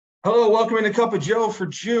Hello, welcome into Cup of Joe for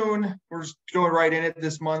June. We're just going right in it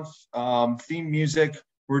this month. Theme music,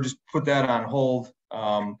 we're just put that on hold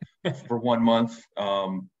for 1 month.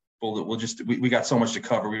 We got so much to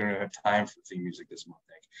cover. We don't even have time for theme music this month.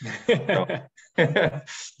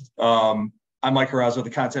 I'm Mike Carrazzo,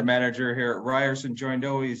 the content manager here at Ryerson. Joined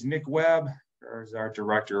always Nick Webb, who's our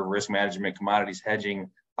director of risk management, commodities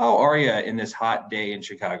hedging. How are you in this hot day in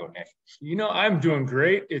Chicago, Nick? I'm doing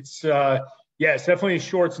great. It's definitely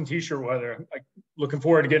shorts and t-shirt weather. Looking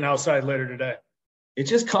forward to getting outside later today. It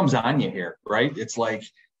just comes on you here, right? It's like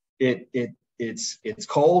it's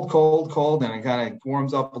cold, and it kind of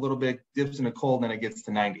warms up a little bit, dips into cold, and it gets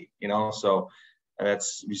to 90. So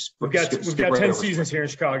that's we've got 10 seasons here in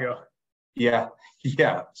Chicago. Yeah.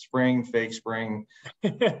 Spring, fake spring,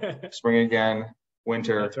 spring again,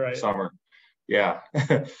 winter, that's right. Summer. Yeah.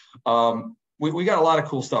 We got a lot of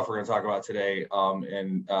cool stuff we're going to talk about today.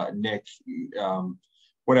 Nick,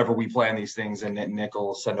 whenever we plan these things, and Nick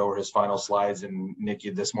will send over his final slides. And Nick,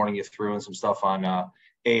 this morning you threw in some stuff on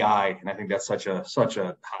AI, and I think that's such a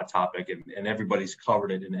hot topic, and everybody's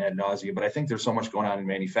covered it in ad nauseum. But I think there's so much going on in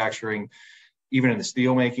manufacturing, even in the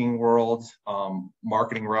steel making world,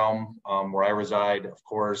 marketing realm, where I reside, of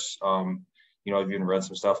course. I've even read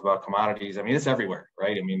some stuff about commodities. I mean, it's everywhere,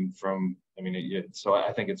 right? So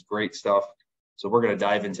I think it's great stuff. So we're going to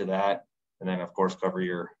dive into that, and then of course cover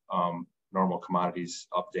your normal commodities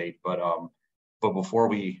update. But before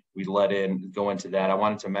we go into that, I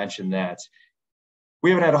wanted to mention that we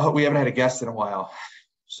haven't had a guest in a while.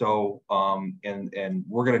 So and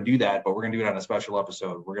we're going to do that, but we're going to do it on a special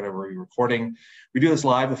episode. We're going to be recording. We do this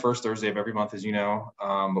live the first Thursday of every month, as you know.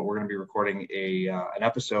 But we're going to be recording an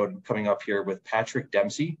episode coming up here with Patrick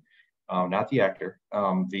Dempsey, not the actor,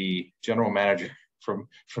 the general manager from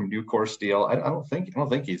Nucor Steel. I don't think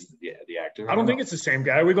he's the actor. I don't think it's the same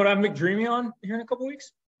guy. We're going to have McDreamy on here in a couple of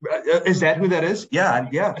weeks. Is that who that is? Yeah,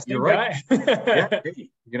 you're right. Yeah,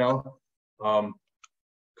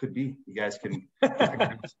 could be. You guys can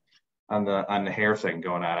on the hair thing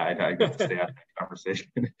going on. I got to stay out of that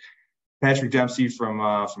conversation. Patrick Dempsey from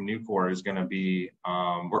Nucor is going to be.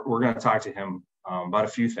 We're going to talk to him about a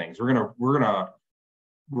few things. We're gonna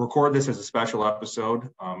record this as a special episode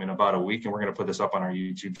in about a week, and we're going to put this up on our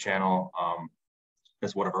YouTube channel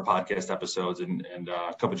as one of our podcast episodes. And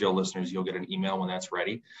a couple of Joe listeners, you'll get an email when that's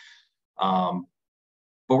ready. But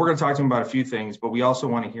we're going to talk to him about a few things. But we also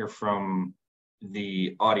want to hear from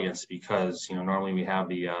the audience, because normally we have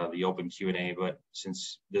the open Q&A, but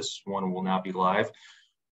since this one will not be live,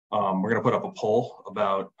 we're going to put up a poll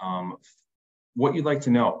about what you'd like to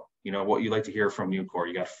know, what you'd like to hear from Nucor.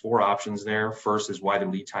 You got 4 options there. First is why the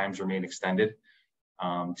lead times remain extended.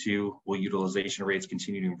 2, will utilization rates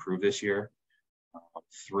continue to improve this year?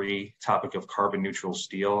 3, topic of carbon neutral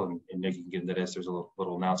steel, and Nick, you can get into this. There's a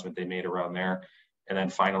little announcement they made around there. And then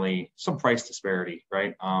finally, some price disparity,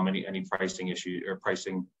 right? Any pricing issue or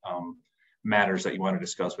pricing matters that you want to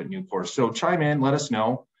discuss with Nucor. So chime in, let us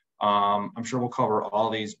know. I'm sure we'll cover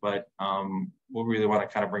all these, but we'll really want to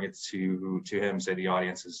kind of bring it to him, say the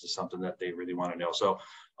audience is something that they really want to know. So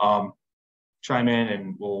chime in,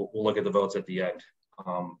 and we'll look at the votes at the end.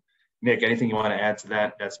 Nick, anything you want to add to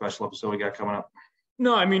that special episode we got coming up?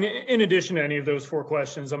 No, in addition to any of those 4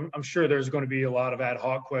 questions, I'm sure there's going to be a lot of ad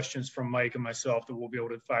hoc questions from Mike and myself that we'll be able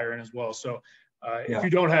to fire in as well. So if you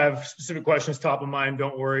don't have specific questions top of mind,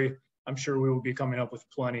 don't worry. I'm sure we will be coming up with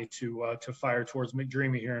plenty to fire towards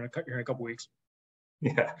McDreamy here in a couple weeks.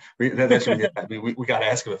 Yeah, we got to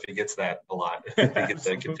ask him if he gets that a lot. If he gets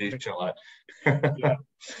that confusion a lot. Yeah.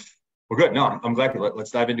 Well, good. No, I'm glad.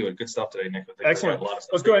 Let's dive into it. Good stuff today, Nick. Excellent.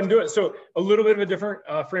 Let's go ahead and do it. So a little bit of a different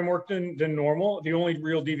framework than normal. The only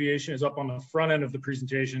real deviation is up on the front end of the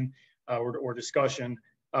presentation or discussion.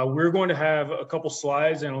 We're going to have a couple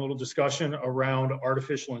slides and a little discussion around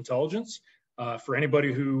artificial intelligence. For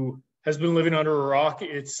anybody who has been living under a rock,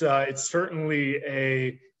 it's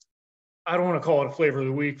certainly I don't want to call it a flavor of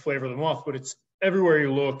the week, flavor of the month, but it's everywhere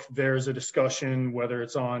you look, there's a discussion, whether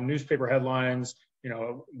it's on newspaper headlines,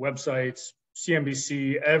 websites,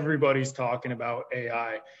 CNBC, everybody's talking about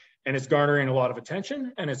AI, and it's garnering a lot of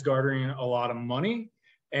attention, and it's garnering a lot of money.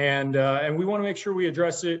 And we want to make sure we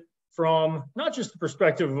address it from not just the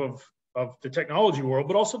perspective of the technology world,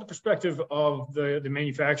 but also the perspective of the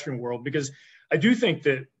manufacturing world, because I do think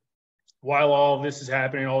that while all of this is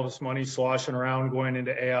happening, all this money sloshing around, going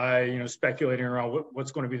into AI, speculating around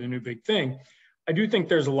what's going to be the new big thing, I do think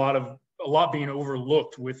there's a lot being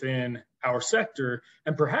overlooked within our sector,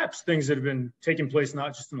 and perhaps things that have been taking place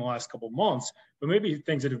not just in the last couple of months, but maybe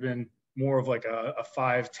things that have been more of like a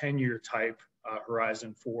 5-10 year type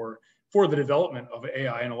horizon for for the development of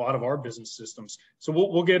AI in a lot of our business systems. So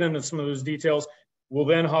we'll get into some of those details. We'll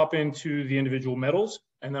then hop into the individual metals.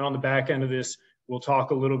 And then on the back end of this, we'll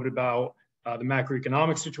talk a little bit about the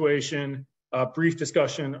macroeconomic situation, a brief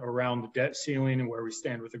discussion around the debt ceiling and where we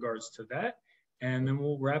stand with regards to that. And then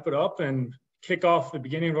we'll wrap it up and kick off the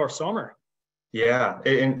beginning of our summer. Yeah,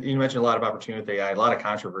 and you mentioned a lot of opportunity with AI, a lot of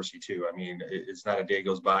controversy too. I mean, it's not a day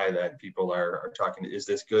goes by that people are talking, is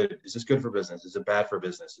this good? Is this good for business? Is it bad for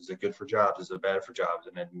business? Is it good for jobs? Is it bad for jobs?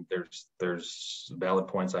 And then there's valid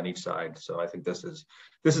points on each side. So I think this is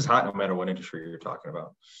hot no matter what industry you're talking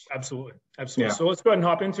about. Absolutely. Absolutely. Yeah. So let's go ahead and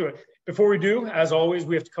hop into it. Before we do, as always,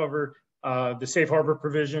 we have to cover the safe harbor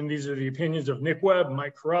provision. These are the opinions of Nick Webb,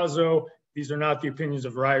 Mike Carrazzo. These are not the opinions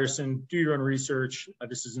of Ryerson. Do your own research.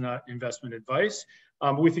 This is not investment advice.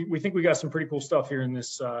 But we think we got some pretty cool stuff here in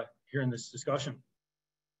this discussion.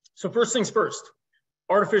 So first things first,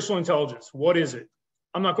 artificial intelligence. What is it?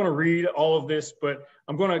 I'm not going to read all of this, but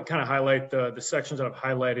I'm going to kind of highlight the sections that I've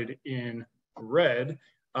highlighted in red.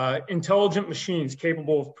 Intelligent machines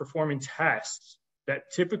capable of performing tasks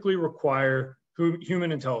that typically require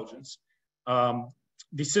human intelligence.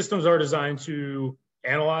 These systems are designed to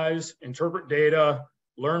analyze, interpret data,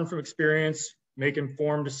 learn from experience, make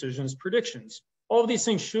informed decisions, predictions. All of these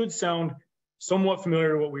things should sound somewhat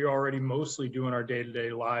familiar to what we already mostly do in our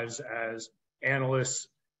day-to-day lives as analysts,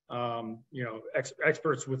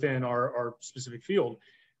 experts within our specific field.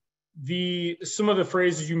 Some of the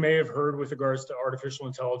phrases you may have heard with regards to artificial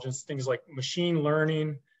intelligence, things like machine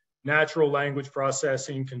learning, natural language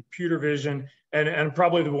processing, computer vision, and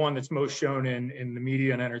probably the one that's most shown in the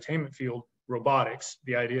media and entertainment field, robotics,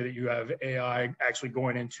 the idea that you have AI actually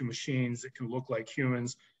going into machines that can look like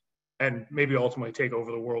humans and maybe ultimately take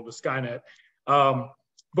over the world with Skynet.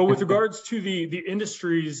 But with regards to the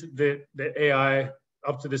industries that AI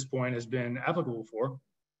up to this point has been applicable for,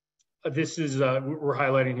 this is, we're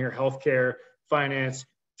highlighting here, healthcare, finance,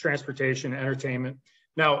 transportation, entertainment.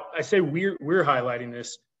 Now, I say we're highlighting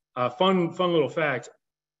this. Fun little fact,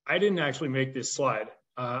 I didn't actually make this slide.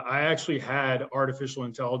 I actually had artificial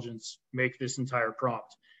intelligence make this entire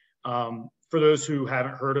prompt. For those who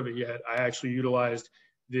haven't heard of it yet, I actually utilized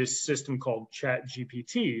this system called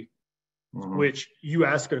ChatGPT, which you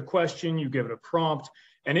ask it a question, you give it a prompt,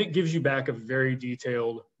 and it gives you back a very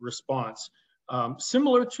detailed response.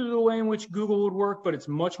 Similar to the way in which Google would work, but it's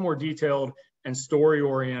much more detailed and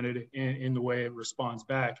story-oriented in the way it responds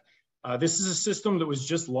back. This is a system that was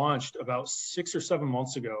just launched about 6 or 7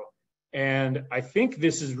 months ago. And I think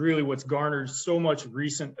this is really what's garnered so much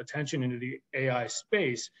recent attention into the AI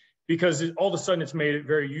space, because all of a sudden it's made it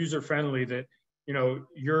very user-friendly that, you know,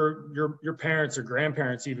 your parents or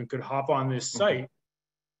grandparents even could hop on this site,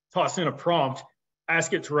 toss in a prompt,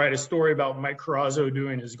 ask it to write a story about Mike Carrazzo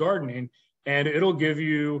doing his gardening, and it'll give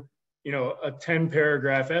you, you know, a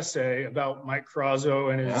 10-paragraph essay about Mike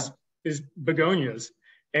Carrazzo and his begonias.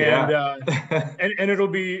 And and it'll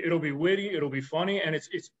be witty, it'll be funny, and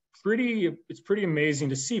it's pretty amazing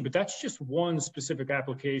to see. But that's just one specific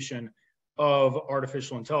application of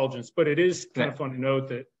artificial intelligence. But it is kind of fun to note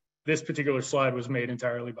that this particular slide was made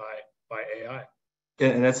entirely by AI.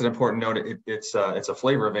 And that's an important note. It's a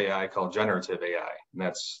flavor of AI called generative AI, and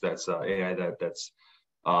that's AI that's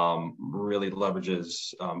really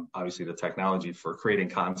leverages obviously the technology for creating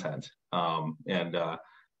content.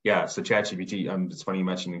 So ChatGPT. It's funny you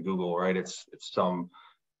mentioned in Google, right?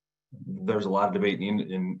 There's a lot of debate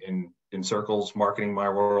in circles, marketing my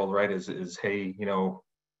world, right? Is hey, you know,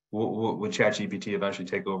 would ChatGPT eventually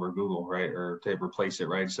take over Google, right, or to replace it,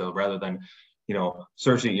 right? So rather than, you know,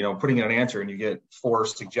 searching, you know, putting in an answer and you get 4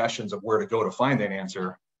 suggestions of where to go to find that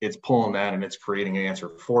answer, it's pulling that and it's creating an answer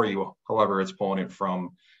for you. However, it's pulling it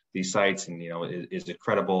from these sites, and, you know, is it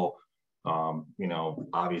credible? You know,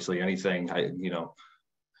 obviously anything.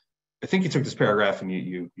 I think you took this paragraph and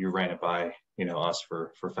you ran it by, you know, us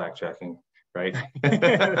for fact checking, right?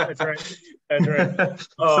 That's right. That's right.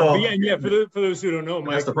 For those who don't know,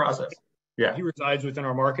 Mike, that's the process. Yeah, he resides within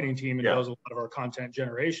our marketing team and does a lot of our content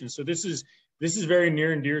generation. So this is very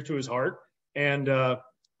near and dear to his heart, and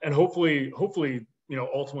hopefully, you know,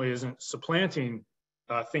 ultimately isn't supplanting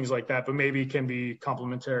things like that, but maybe can be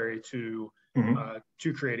complementary to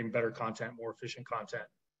creating better content, more efficient content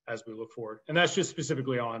as we look forward. And that's just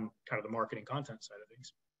specifically on kind of the marketing content side of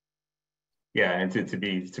things. Yeah, and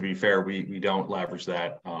to be fair, we don't leverage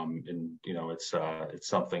that, and, you know, it's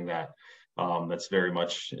something that that's very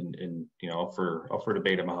much in you know, up for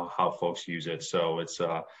debate about how folks use it. So it's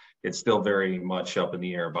still very much up in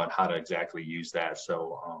the air about how to exactly use that.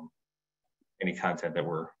 So any content that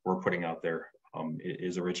we're putting out there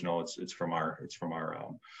is original. It's from our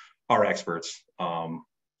experts.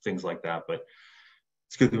 things like that. But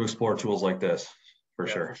it's good to explore tools like this for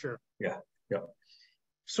sure. For sure. Yeah. Yep.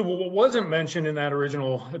 So what wasn't mentioned in that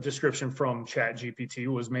original description from ChatGPT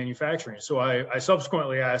was manufacturing. So I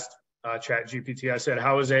subsequently asked ChatGPT, I said,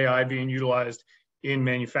 how is AI being utilized in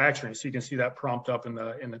manufacturing? So you can see that prompt up in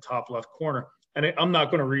the top left corner. And I'm not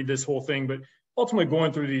going to read this whole thing, but ultimately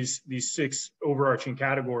going through these 6 overarching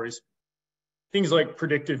categories, things like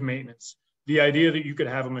predictive maintenance, the idea that you could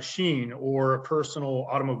have a machine or a personal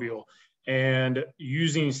automobile, and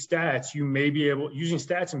using stats, you may be able, using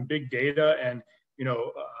stats and big data and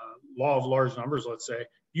law of large numbers, let's say,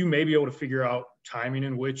 you may be able to figure out timing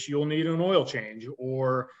in which you'll need an oil change,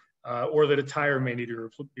 or that a tire may need to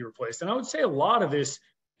be replaced. And I would say a lot of this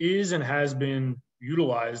is and has been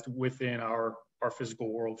utilized within our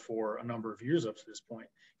physical world for a number of years up to this point.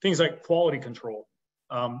 Things like quality control.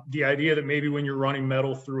 The idea that maybe when you're running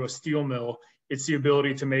metal through a steel mill, it's the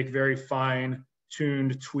ability to make very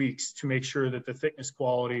fine-tuned tweaks to make sure that the thickness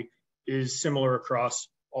quality is similar across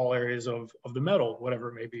all areas of the metal, whatever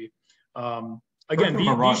it may be. Again,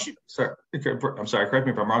 I'm sorry, correct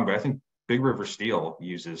me if I'm wrong, but I think Big River Steel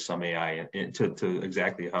uses some AI to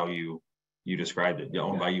exactly how you described it.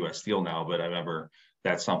 Owned by U.S. Steel now, but I remember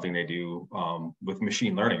that's something they do with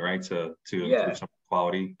machine learning, right? To improve some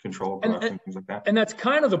quality control, production, things like that. And that's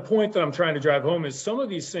kind of the point that I'm trying to drive home, is some of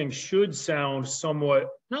these things should sound somewhat,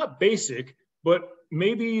 not basic, but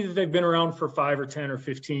maybe they've been around for 5 or 10 or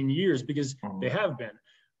 15 years, because they have been.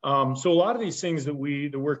 So a lot of these things that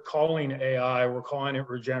we're calling AI, we're calling it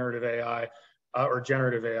regenerative AI, or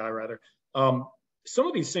generative AI rather. Some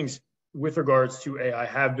of these things with regards to AI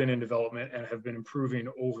have been in development and have been improving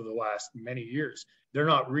over the last many years. They're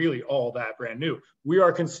not really all that brand new. We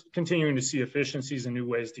are continuing to see efficiencies and new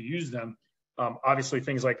ways to use them. Obviously,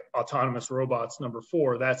 things like autonomous robots, number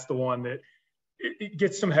 4, that's the one that it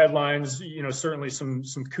gets some headlines, certainly some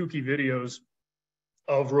kooky videos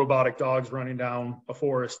of robotic dogs running down a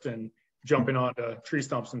forest and jumping onto tree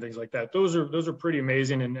stumps and things like that. Those are pretty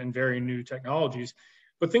amazing and very new technologies.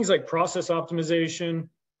 But things like process optimization,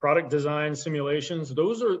 product design simulations,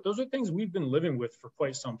 those are things we've been living with for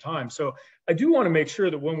quite some time. So I do want to make sure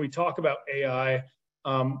that when we talk about AI,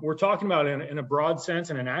 we're talking about in a broad sense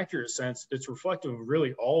and an accurate sense that's reflective of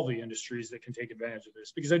really all the industries that can take advantage of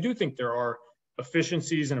this. Because I do think there are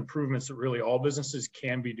efficiencies and improvements that really all businesses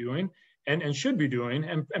can be doing and should be doing,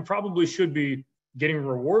 and probably should be getting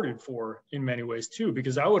rewarded for in many ways too.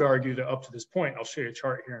 Because I would argue that up to this point, I'll show you a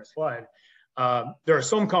chart here in a slide, there are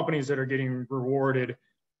some companies that are getting rewarded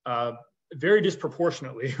very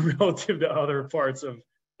disproportionately relative to other parts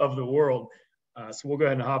of the world. So we'll go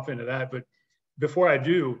ahead and hop into that. But before I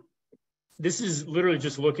do, this is literally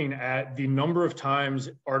just looking at the number of times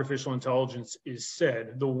artificial intelligence is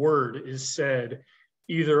said, the word is said,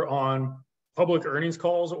 either on public earnings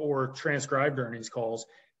calls or transcribed earnings calls.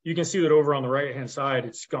 You can see that over on the right-hand side,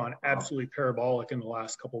 it's gone absolutely parabolic in the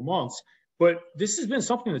last couple of months. But this has been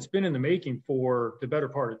something that's been in the making for the better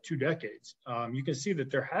part of 2 decades. You can see that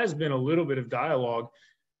there has been a little bit of dialogue,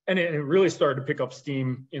 and it really started to pick up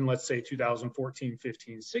steam in, let's say, 2014,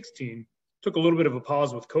 15, 16. Took a little bit of a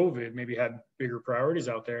pause with COVID, maybe had bigger priorities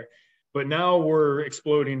out there. But now we're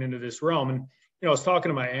exploding into this realm. And I was talking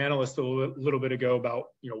to my analyst a little bit ago about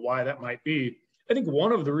why that might be. I think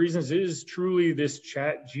one of the reasons is truly this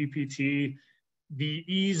ChatGPT, the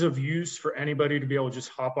ease of use for anybody to be able to just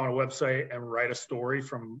hop on a website and write a story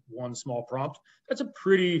from one small prompt. That's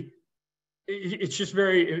it's just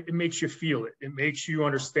it makes you feel it. It makes you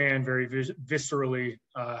understand very viscerally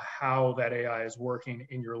how that AI is working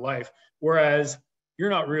in your life. Whereas you're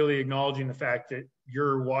not really acknowledging the fact that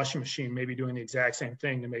your washing machine may be doing the exact same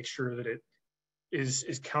thing to make sure that it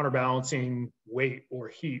is counterbalancing weight or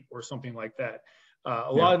heat or something like that.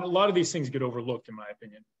 A lot of these things get overlooked, in my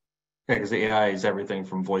opinion. Yeah, because the AI is everything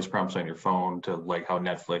from voice prompts on your phone to like how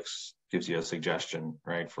Netflix gives you a suggestion,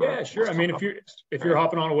 right? Yeah, sure. I mean, if you're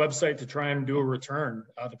hopping on a website to try and do a return,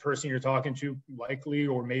 the person you're talking to likely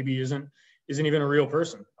or maybe isn't even a real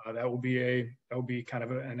person. That would be kind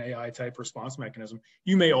of an AI type response mechanism.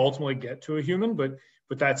 You may ultimately get to a human, but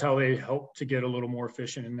that's how they help to get a little more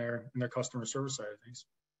efficient in their customer service side of things.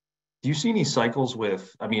 Do you see any cycles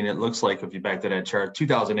with, I mean, it looks like if you back to that chart,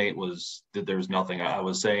 2008 was that there was nothing. I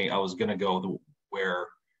was saying I was going to go where,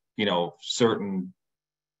 certain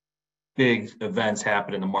big events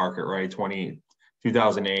happen in the market, right?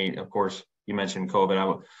 2008, of course, you mentioned COVID. I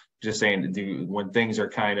was just saying, when things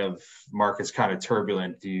are markets kind of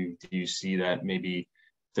turbulent, do you see that maybe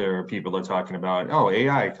there are people that are talking about,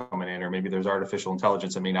 AI coming in, or maybe there's artificial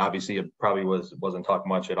intelligence? I mean, obviously it probably wasn't talked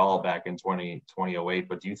much at all back in 2008,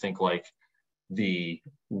 but do you think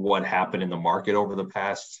what happened in the market over the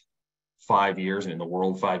past 5 years and in the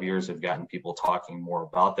world 5 years have gotten people talking more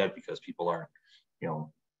about that because people aren't,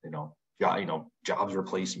 jobs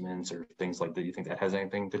replacements or things like that. You think that has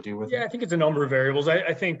anything to do with it? I think it's a number of variables.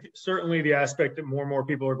 I think certainly the aspect that more and more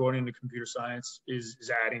people are going into computer science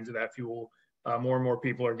is adding to that fuel. More and more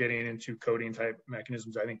people are getting into coding type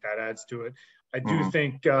mechanisms. I think that adds to it. I do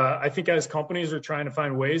think, as companies are trying to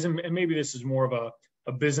find ways, and maybe this is more of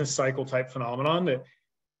a business cycle type phenomenon that,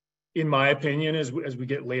 in my opinion, as we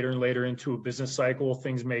get later and later into a business cycle,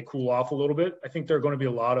 things may cool off a little bit. I think there are going to be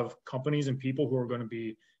a lot of companies and people who are going to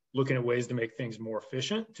be looking at ways to make things more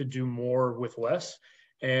efficient, to do more with less.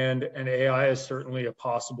 And AI is certainly a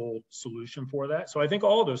possible solution for that. So I think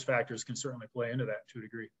all of those factors can certainly play into that to a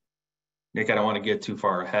degree. Nick, I don't want to get too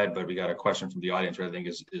far ahead, but we got a question from the audience that I think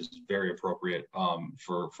is very appropriate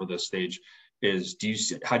for this stage.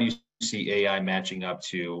 How do you see AI matching up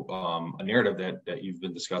to a narrative that you've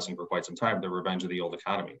been discussing for quite some time, the revenge of the old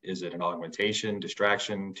economy? Is it an augmentation,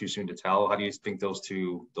 distraction, too soon to tell? How do you think those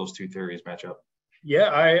two theories match up? Yeah,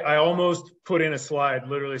 I almost put in a slide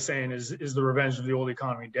literally saying, is the revenge of the old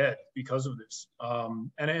economy dead because of this?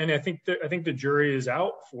 And I think the jury is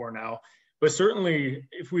out for now. But certainly,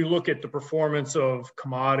 if we look at the performance of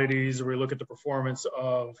commodities, or we look at the performance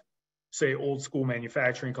of, say, old school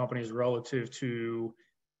manufacturing companies relative to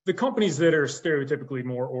the companies that are stereotypically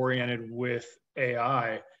more oriented with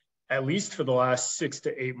AI, at least for the last 6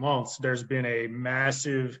 to 8 months, there's been a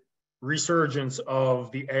massive resurgence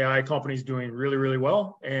of the AI companies doing really, really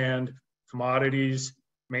well, and commodities,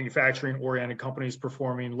 manufacturing-oriented companies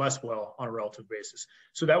performing less well on a relative basis.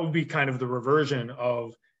 So that would be kind of the reversion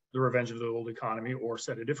of the revenge of the old economy, or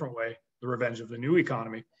said a different way, the revenge of the new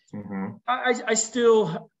economy. I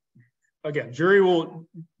still, again,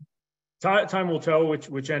 time will tell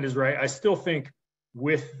which end is right. I still think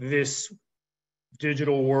with this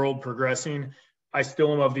digital world progressing, I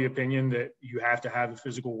still am of the opinion that you have to have a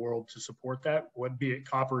physical world to support that, be it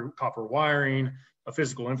copper wiring, a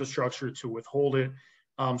physical infrastructure to withhold it.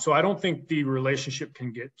 So I don't think the relationship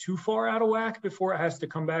can get too far out of whack before it has to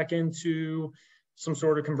come back into some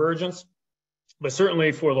sort of convergence. But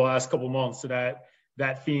certainly for the last couple of months,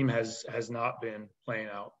 that theme has not been playing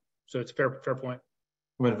out. So it's a fair point.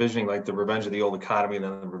 I'm envisioning like the revenge of the old economy and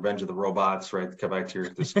then the revenge of the robots, right? Come back to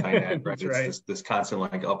this kind of right? It's this constant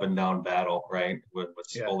like up and down battle, right? With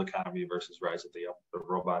old economy versus rise of the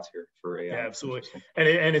robots here for AI. Yeah, absolutely.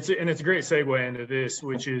 And it's a great segue into this,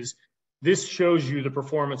 which is this shows you the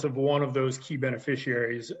performance of one of those key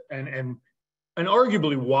beneficiaries, and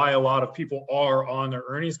arguably why a lot of people are on their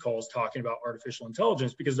earnings calls talking about artificial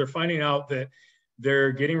intelligence, because they're finding out that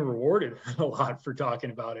they're getting rewarded a lot for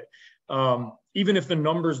talking about it. Even if the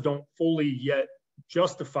numbers don't fully yet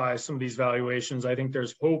justify some of these valuations, I think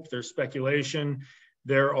there's hope, there's speculation,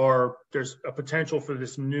 there's a potential for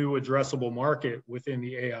this new addressable market within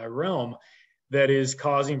the AI realm that is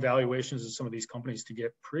causing valuations of some of these companies to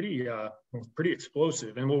get pretty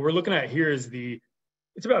explosive. And what we're looking at here is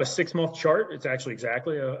it's about a 6-month chart. It's actually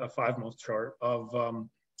exactly a 5-month chart of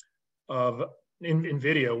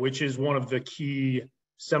NVIDIA, which is one of the key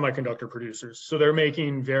semiconductor producers. So they're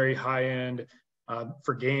making very high-end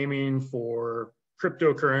for gaming, for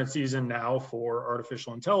cryptocurrencies, and now for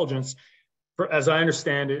artificial intelligence. As I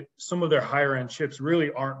understand it, some of their higher-end chips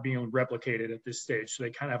really aren't being replicated at this stage. So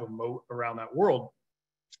they kind of have a moat around that world.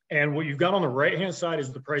 And what you've got on the right-hand side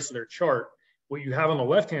is the price of their chart. What you have on the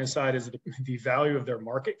left-hand side is the value of their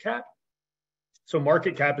market cap. So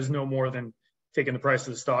market cap is no more than taking the price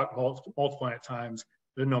of the stock, multiplying it times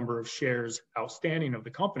the number of shares outstanding of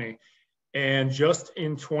the company. And just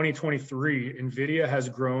in 2023, NVIDIA has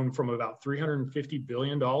grown from about $350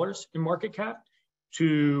 billion in market cap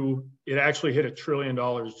to it actually hit $1 trillion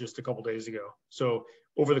just a couple days ago. So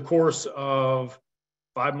over the course of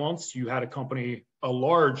 5 months, you had a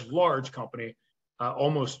large company,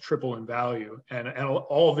 almost triple in value. And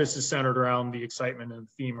all of this is centered around the excitement and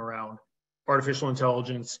theme around artificial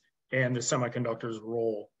intelligence and the semiconductors'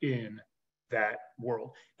 role in that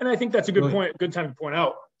world. And I think that's a good time to point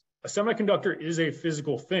out, a semiconductor is a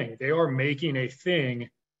physical thing. They are making a thing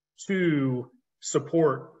to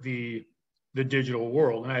support the digital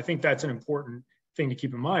world. And I think that's an important thing to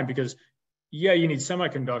keep in mind, because yeah, you need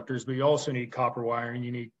semiconductors, but you also need copper wiring,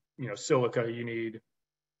 you need silica, you need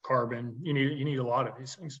carbon, you need a lot of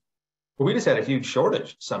these things. But we just had a huge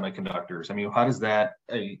shortage of semiconductors. I mean, how does that?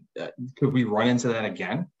 Could we run into that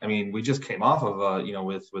again? I mean, we just came off of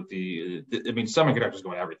semiconductors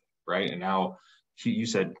going everything, right? And now you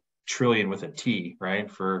said trillion with a T,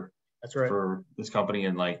 right? For That's right. For this company,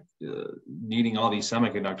 and like needing all these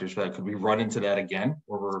semiconductors for that. Could we run into that again,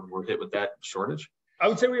 where we're hit with that shortage? I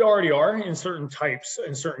would say we already are in certain types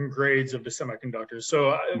and certain grades of the semiconductors.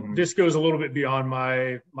 So this goes a little bit beyond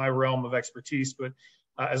my realm of expertise, but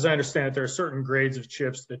as I understand it, there are certain grades of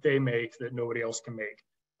chips that they make that nobody else can make.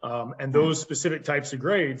 And those specific types of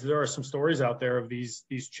grades, there are some stories out there of these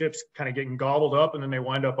chips kind of getting gobbled up, and then they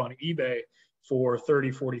wind up on eBay for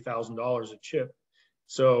 $30,000, $40,000 a chip.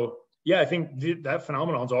 So yeah, I think that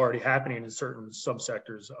phenomenon is already happening in certain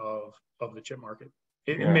subsectors of the chip market.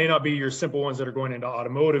 It may not be your simple ones that are going into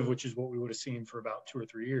automotive, which is what we would have seen for about 2 or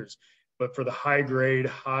 3 years. But for the high grade,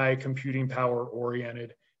 high computing power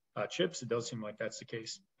oriented chips, it does seem like that's the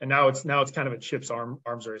case. And now it's kind of a chips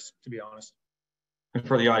arms race, to be honest. And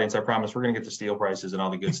for the audience, I promise we're going to get to steel prices and all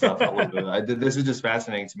the good stuff a little bit. This is just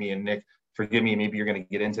fascinating to me. And Nick, forgive me, maybe you're going to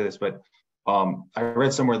get into this, but I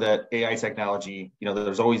read somewhere that AI technology,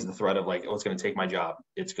 there's always the threat of like, oh, it's going to take my job.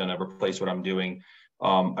 It's going to replace what I'm doing.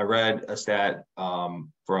 I read a stat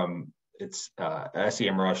from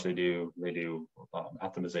SEMrush. They do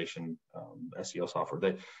optimization SEO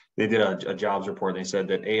software. They did a jobs report. They said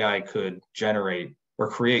that AI could generate or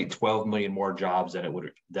create 12 million more jobs than it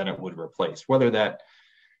would replace. Whether that,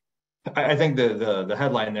 I think the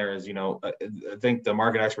headline there is, I think the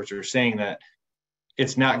market experts are saying that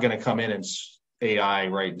it's not going to come in and AI,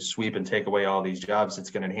 right, sweep and take away all these jobs. It's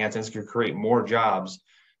going to enhance, it's going to create more jobs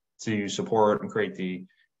to support and create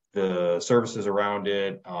the services around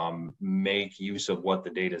it, make use of what the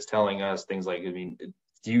data is telling us, things like,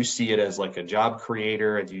 do you see it as like a job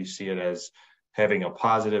creator? Do you see it as having a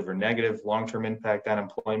positive or negative long-term impact on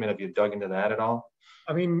employment? Have you dug into that at all?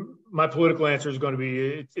 I mean, my political answer is going to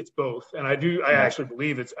be it's both, and I actually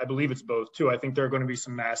believe it's both too. I think there are going to be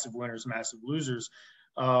some massive winners, massive losers.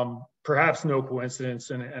 Perhaps no coincidence,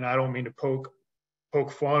 and I don't mean to poke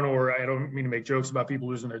fun, or I don't mean to make jokes about people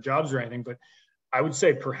losing their jobs or anything, but I would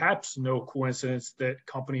say perhaps no coincidence that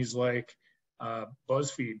companies like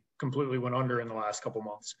BuzzFeed completely went under in the last couple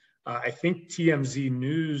months. I think TMZ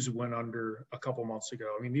News went under a couple months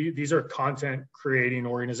ago. I mean, these are content creating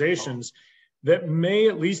organizations that may,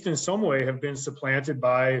 at least in some way, have been supplanted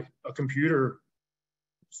by a computer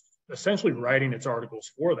essentially writing its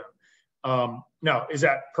articles for them. Now, is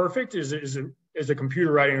that perfect? Is a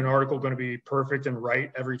computer writing an article going to be perfect and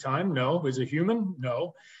right every time? No. Is it human?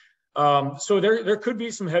 No. So there could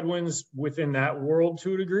be some headwinds within that world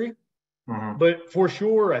to a degree, but for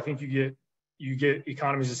sure, I think you get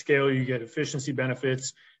economies of scale, you get efficiency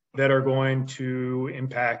benefits that are going to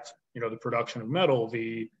impact, the production of metal,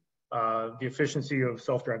 the efficiency of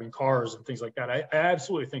self-driving cars and things like that. I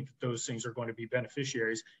absolutely think that those things are going to be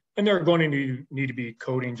beneficiaries, and there are going to need to be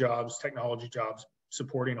coding jobs, technology jobs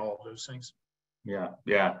supporting all of those things. Yeah,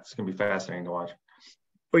 it's going to be fascinating to watch.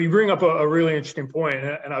 But you bring up a really interesting point,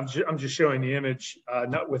 and I'm just showing the image,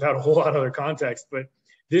 not without a whole lot of other context, but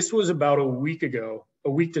this was about a week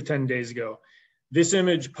to 10 days ago. This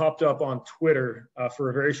image popped up on Twitter for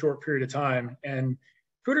a very short period of time, and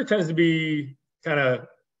Twitter tends to be kind of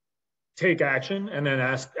take action and then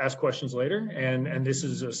ask questions later, and this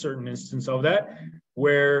is a certain instance of that,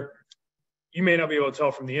 where you may not be able to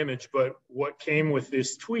tell from the image, but what came with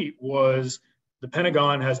this tweet was the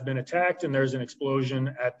Pentagon has been attacked and there's an explosion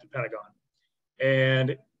at the Pentagon.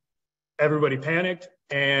 And everybody panicked.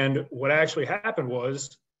 And what actually happened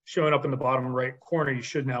was, showing up in the bottom right corner, you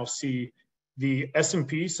should now see the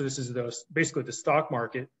S&P. So this is basically the stock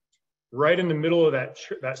market. Right in the middle of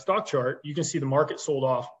that stock chart, you can see the market sold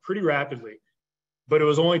off pretty rapidly. But it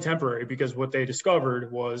was only temporary, because what they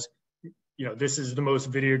discovered was, this is the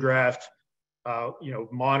most videographed,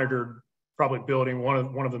 monitored, probably building,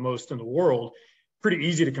 one of the most in the world. Pretty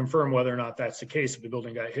easy to confirm whether or not that's the case if the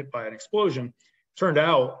building got hit by an explosion. Turned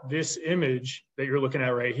out this image that you're looking at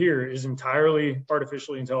right here is entirely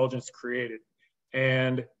artificial intelligence created.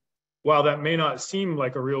 And while that may not seem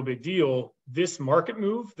like a real big deal, this market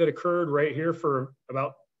move that occurred right here for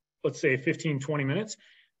about, let's say, 15, 20 minutes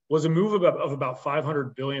was a move of about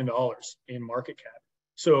 $500 billion in market cap.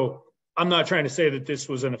 So I'm not trying to say that this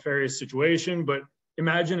was a nefarious situation, but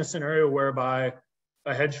imagine a scenario whereby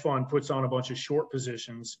a hedge fund puts on a bunch of short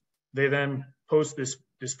positions. They then post this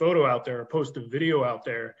photo out there, post a video out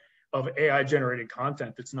there of AI generated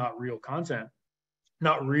content that's not real content,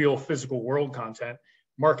 not real physical world content.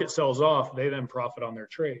 Market sells off, they then profit on their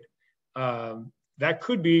trade. That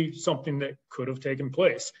could be something that could have taken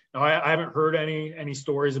place. Now, I haven't heard any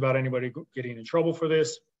stories about anybody getting in trouble for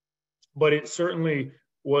this, but it certainly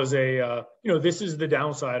was this is the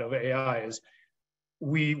downside of AI, is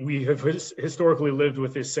we have historically lived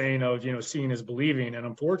with this saying of, seeing is believing. And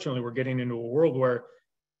unfortunately, we're getting into a world where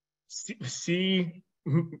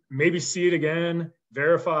maybe see it again,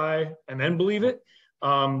 verify, and then believe it.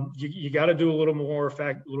 You got to do a little bit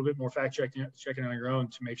more fact checking on your own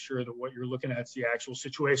to make sure that what you're looking at is the actual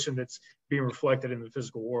situation that's being reflected in the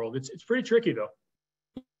physical world. It's pretty tricky though.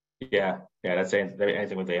 Yeah, that's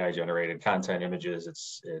anything with AI generated content, images.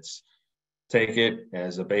 It's take it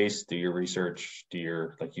as a base, do your research,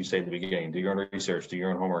 like you say at the beginning, do your own research, do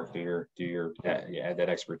your own homework, add that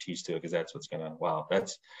expertise to it, because that's what's gonna. Wow,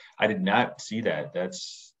 I did not see that.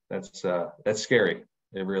 That's scary.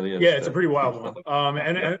 It really is. Yeah, it's a pretty wild one.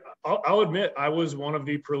 And I'll admit, I was one of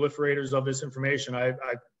the proliferators of this information. I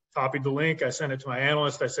copied the link, I sent it to my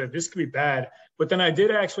analyst. I said, this could be bad. But then I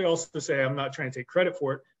did actually also say, I'm not trying to take credit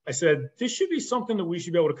for it. I said, this should be something that we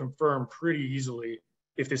should be able to confirm pretty easily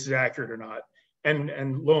if this is accurate or not.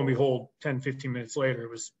 And lo and behold, 10, 15 minutes later, it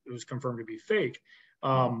was confirmed to be fake.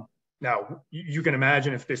 Now, you can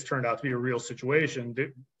imagine if this turned out to be a real situation,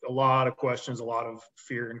 a lot of questions, a lot of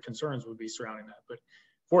fear and concerns would be surrounding that. But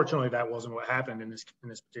fortunately, that wasn't what happened in this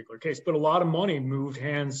particular case. But a lot of money moved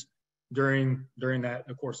hands during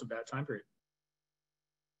the course of that time period.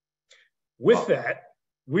 With that,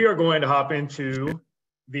 we are going to hop into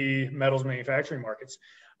the metals manufacturing markets.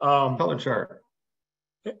 Color chart.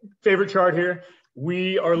 Favorite chart here.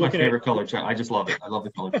 We are looking at favorite color chart. I just love it. I love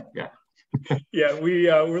the color. Yeah. Yeah,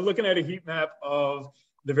 we're looking at a heat map of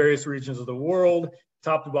the various regions of the world,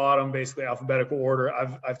 top to bottom, basically alphabetical order.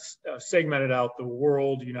 I've segmented out the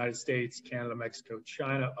world: United States, Canada, Mexico,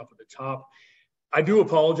 China, up at the top. I do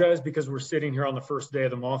apologize because we're sitting here on the first day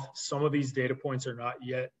of the month. Some of these data points are not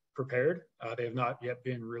yet prepared. They have not yet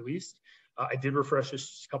been released. I did refresh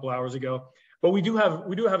this a couple hours ago, but we do have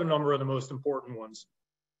a number of the most important ones.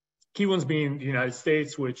 Key ones being the United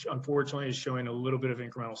States, which unfortunately is showing a little bit of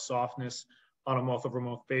incremental softness on a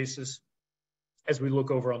month-over-month basis. As we look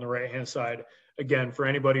over on the right-hand side, again, for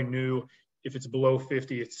anybody new, if it's below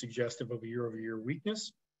 50, it's suggestive of a year-over-year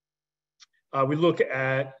weakness. We look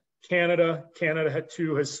at Canada. Canada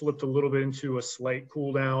too has slipped a little bit into a slight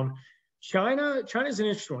cool down. China's an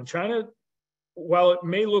interesting one. China, while it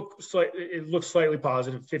may look slightly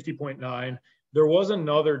positive, 50.9. There was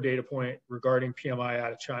another data point regarding PMI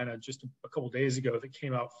out of China just a couple of days ago that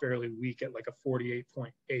came out fairly weak at like a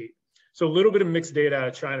 48.8. So a little bit of mixed data out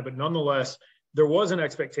of China, but nonetheless, there was an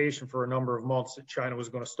expectation for a number of months that China was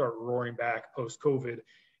going to start roaring back post-COVID.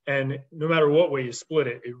 And no matter what way you split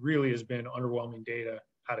it, it really has been underwhelming data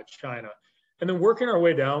out of China. And then working our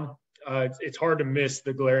way down, it's hard to miss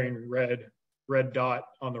the glaring red dot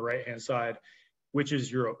on the right-hand side, which is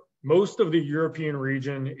Europe. Most of the European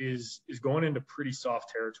region is going into pretty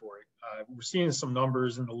soft territory. We're seeing some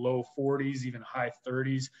numbers in the low 40s, even high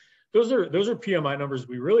 30s. Those are PMI numbers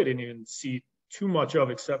we really didn't even see too much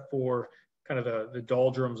of, except for kind of the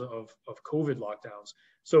doldrums of COVID lockdowns.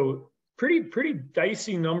 So pretty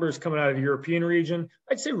dicey numbers coming out of the European region.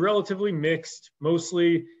 I'd say relatively mixed,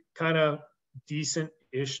 mostly kind of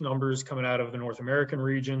decent-ish numbers coming out of the North American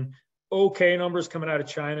region. Okay numbers coming out of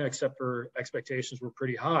China, except for expectations were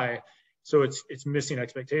pretty high. So it's missing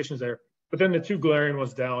expectations there. But then the two glaring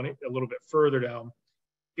ones down a little bit further down.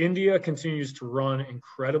 India continues to run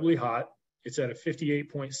incredibly hot. It's at a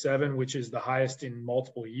 58.7, which is the highest in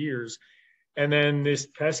multiple years. And then this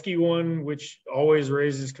pesky one, which always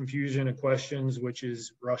raises confusion and questions, which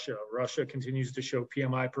is Russia. Russia continues to show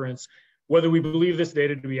PMI prints. Whether we believe this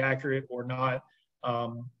data to be accurate or not,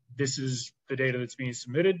 this is the data that's being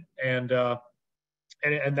submitted, and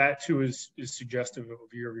that too is suggestive of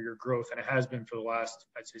year-over-year growth, and it has been for the last,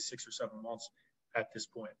 I'd say, 6 or 7 months at this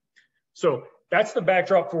point. So that's the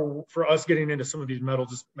backdrop for us getting into some of these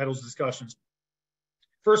metals discussions.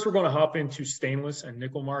 First, we're going to hop into stainless and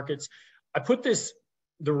nickel markets. I put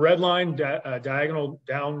the red line, diagonal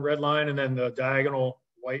down red line, and then the diagonal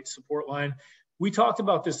white support line. We talked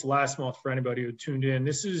about this last month for anybody who tuned in.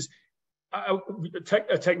 This is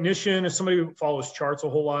a technician, if somebody who follows charts a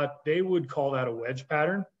whole lot, they would call that a wedge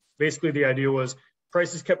pattern. Basically, the idea was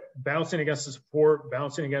prices kept bouncing against the support,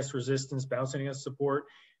 bouncing against resistance, bouncing against support,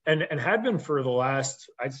 and had been for the last,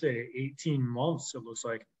 I'd say, 18 months, it looks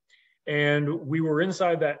like. And we were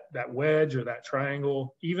inside that wedge or that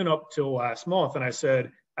triangle, even up till last month. And I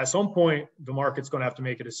said, at some point, the market's going to have to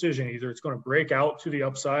make a decision. Either it's going to break out to the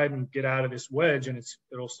upside and get out of this wedge and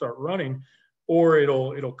it'll start running, or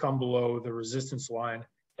it'll come below the resistance line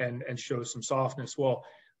and show some softness. Well,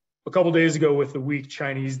 a couple of days ago with the weak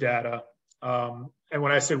Chinese data, and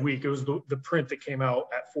when I say weak, it was the print that came out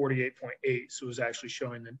at 48.8, so it was actually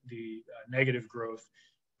showing the negative growth.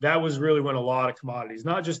 That was really when a lot of commodities,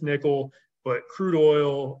 not just nickel, but crude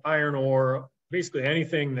oil, iron ore, basically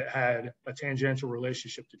anything that had a tangential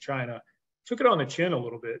relationship to China took it on the chin a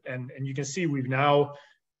little bit. And you can see we've now,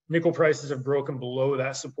 nickel prices have broken below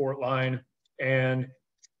that support line, and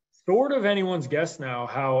sort of anyone's guess now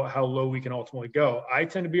how low we can ultimately go. I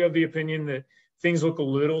tend to be of the opinion that things look a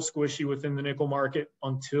little squishy within the nickel market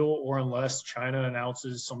until or unless China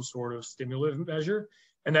announces some sort of stimulative measure.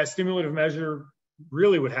 And that stimulative measure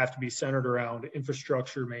really would have to be centered around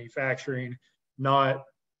infrastructure, manufacturing, not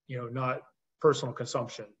personal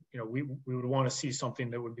consumption. We would want to see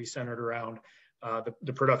something that would be centered around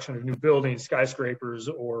the production of new buildings, skyscrapers,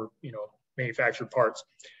 or manufactured parts.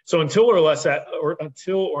 So until or unless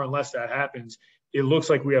that happens, it looks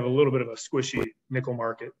like we have a little bit of a squishy nickel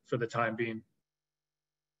market for the time being.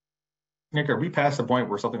 Nick, are we past the point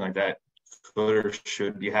where something like that could or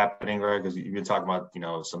should be happening, right? Because you've been talking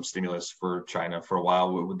about some stimulus for China for a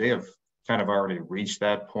while. Would they have kind of already reached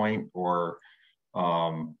that point, or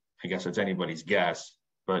I guess it's anybody's guess?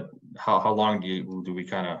 But how long do we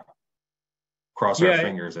kind of cross our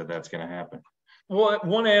fingers that that's going to happen? Well,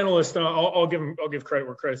 one analyst, and I'll give credit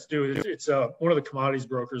where credit's due. It's one of the commodities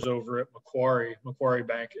brokers over at Macquarie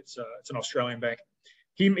Bank. It's an Australian bank.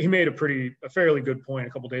 He made a fairly good point a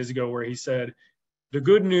couple of days ago, where he said the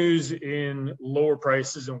good news in lower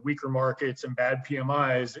prices and weaker markets and bad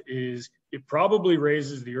PMIs is it probably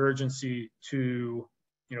raises the urgency to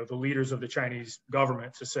the leaders of the Chinese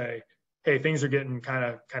government to say, hey, things are getting kind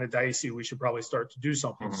of dicey. We should probably start to do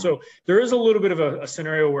something. Mm-hmm. So there is a little bit of a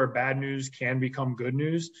scenario where bad news can become good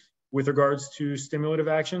news with regards to stimulative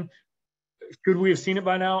action. Could we have seen it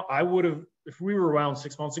by now? I would have, if we were around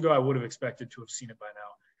 6 months ago, I would have expected to have seen it by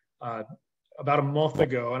now. About a month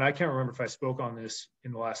ago, and I can't remember if I spoke on this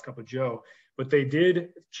in the last Cup of Joe, but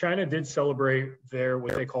China did celebrate their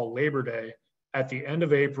what they call Labor Day at the end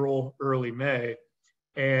of April, early May.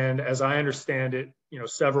 And as I understand it,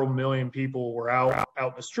 several million people were out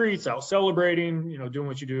in the streets, out celebrating, doing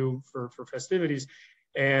what you do for festivities,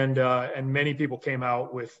 and many people came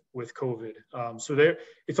out with COVID. So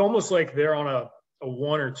it's almost like they're on a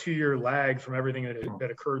 1 or 2 year lag from everything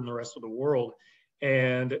that occurred in the rest of the world,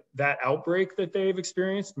 and that outbreak that they've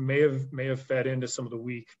experienced may have fed into some of the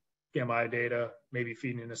weak PMI data, maybe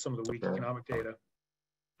feeding into some of the weak economic data.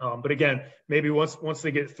 But again, maybe once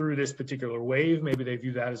they get through this particular wave, maybe they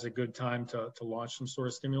view that as a good time to launch some sort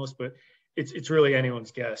of stimulus, but it's really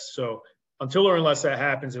anyone's guess. So until or unless that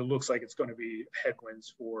happens, it looks like it's going to be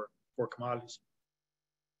headwinds for commodities.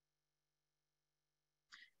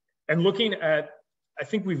 And looking at, I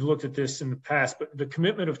think we've looked at this in the past, but the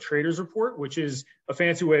commitment of traders report, which is a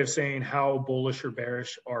fancy way of saying how bullish or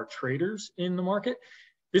bearish are traders in the market.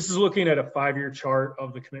 This is looking at a 5-year chart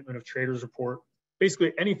of the commitment of traders report.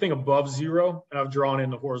 Basically anything above zero, and I've drawn in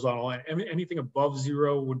the horizontal line, anything above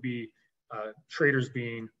zero would be traders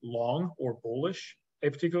being long or bullish a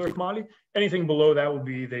particular commodity. Anything below that would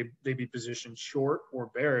be they'd be positioned short or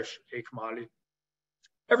bearish a commodity.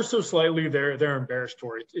 Ever so slightly, they're in bearish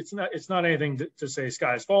territory. It's not anything to say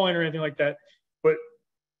sky is falling or anything like that, but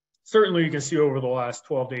certainly you can see over the last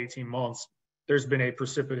 12 to 18 months, there's been a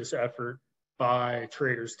precipitous effort by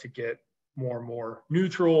traders to get more and more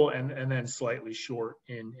neutral and then slightly short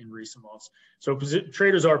in recent months. So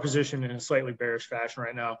traders are positioned in a slightly bearish fashion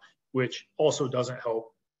right now, which also doesn't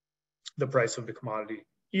help the price of the commodity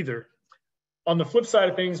either. On the flip side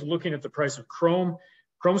of things, looking at the price of chrome's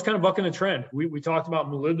kind of bucking the trend. We talked about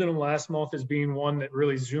molybdenum last month as being one that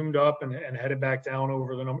really zoomed up and headed back down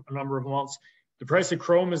over a number of months. The price of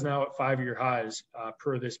chrome is now at 5-year highs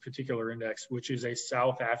per this particular index, which is a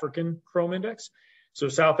South African chrome index. So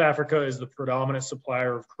South Africa is the predominant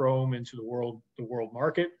supplier of chrome into the world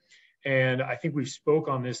market. And I think we spoke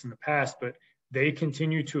on this in the past, but they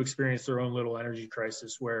continue to experience their own little energy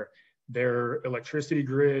crisis where their electricity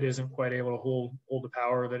grid isn't quite able to hold the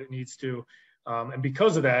power that it needs to. And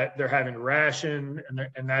because of that, they're having to ration,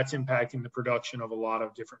 and that's impacting the production of a lot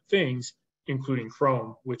of different things, including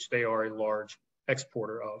chrome, which they are a large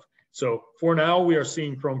exporter of. So for now, we are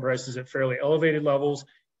seeing chrome prices at fairly elevated levels.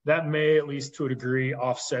 That may, at least to a degree,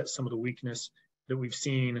 offset some of the weakness that we've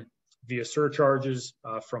seen via surcharges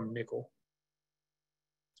from nickel.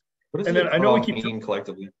 What does it all mean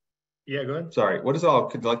collectively? Yeah, go ahead. Sorry, what does it all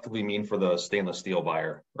collectively mean for the stainless steel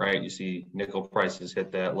buyer, right? You see nickel prices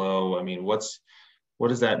hit that low. I mean, what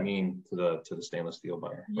does that mean to the stainless steel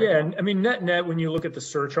buyer? Right yeah, now? I mean, net, when you look at the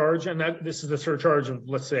surcharge, and this is the surcharge of,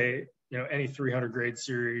 let's say, any 300 grade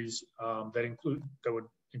series that would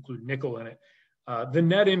include nickel in it. The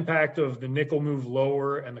net impact of the nickel move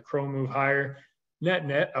lower and the chrome move higher,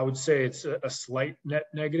 net, I would say it's a slight net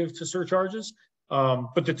negative to surcharges,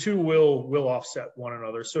 but the two will offset one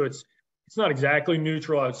another. So it's not exactly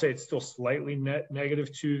neutral. I would say it's still slightly net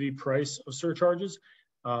negative to the price of surcharges.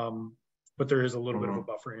 But but there is a little bit of a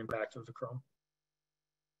buffering impact of the chrome.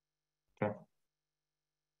 Okay.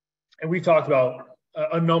 And we've talked about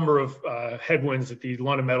a number of headwinds that the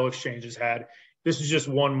London Metal Exchange has had. This is just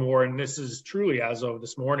one more, and this is truly as of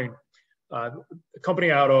this morning. A company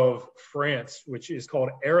out of France, which is called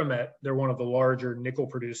Aramet, they're one of the larger nickel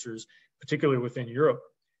producers, particularly within Europe.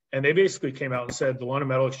 And they basically came out and said the London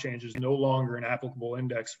Metal Exchange is no longer an applicable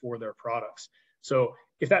index for their products. So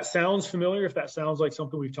if that sounds familiar, if that sounds like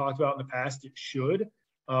something we've talked about in the past, it should.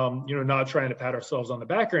 Not trying to pat ourselves on the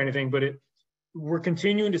back or anything, but we're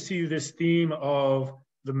continuing to see this theme of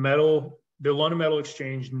the London Metal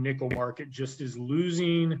Exchange nickel market just is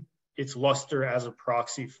losing its luster as a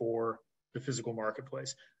proxy for the physical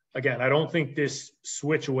marketplace. Again, I don't think this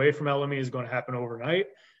switch away from LME is going to happen overnight,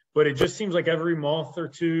 but it just seems like every month or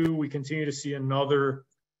two, we continue to see another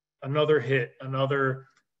hit, another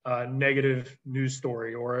negative news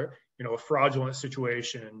story, or a fraudulent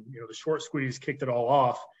situation. The short squeeze kicked it all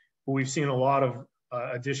off, but we've seen a lot of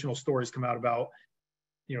additional stories come out about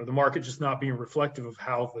the market just not being reflective of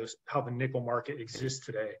how the nickel market exists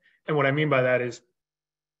today. And what I mean by that is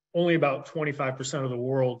only about 25% of the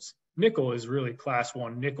world's nickel is really class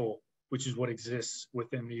 1 nickel, which is what exists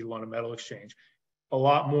within the London Metal Exchange. A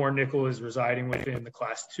lot more nickel is residing within the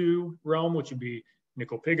class 2 realm, which would be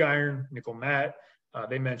nickel pig iron, nickel matte.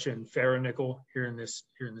 They mentioned ferronickel here in this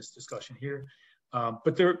discussion here.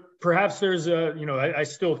 But there's I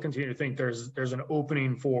still continue to think there's an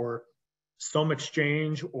opening for some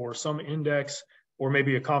exchange or some index, or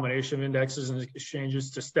maybe a combination of indexes and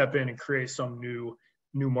exchanges to step in and create some new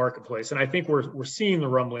marketplace. And I think we're seeing the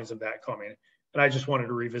rumblings of that coming. And I just wanted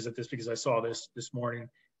to revisit this because I saw this morning.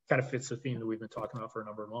 Kind of fits the theme that we've been talking about for a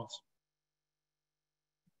number of months.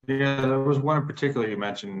 Yeah, there was one in particular you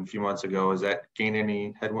mentioned a few months ago. Is that gain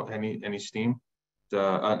any steam?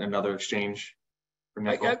 Another exchange for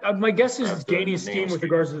nickel? My guess is it's gaining steam with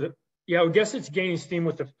regards to the. Yeah, I would guess it's gaining steam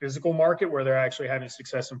with the physical market, where they're actually having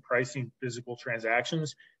success in pricing physical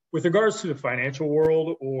transactions. With regards to the financial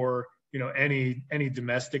world, or any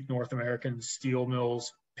domestic North American steel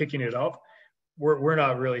mills picking it up, we're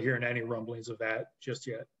not really hearing any rumblings of that just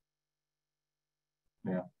yet.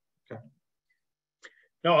 Yeah. Okay.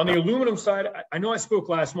 Now, on the aluminum side, I know I spoke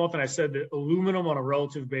last month and I said that aluminum on a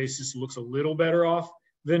relative basis looks a little better off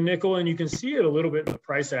than nickel, and you can see it a little bit in the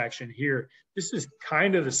price action here. This is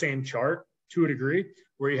kind of the same chart to a degree,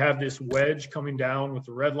 where you have this wedge coming down with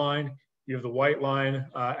the red line, you have the white line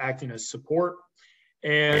acting as support,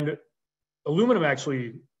 and aluminum actually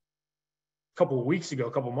a couple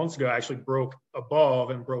of months ago, actually broke above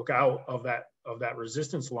and broke out of that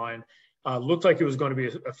resistance line. Looked like it was going to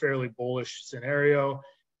be a fairly bullish scenario.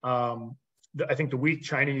 I think the weak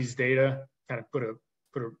Chinese data kind of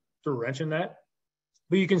put a wrench in that.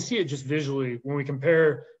 But you can see it just visually when we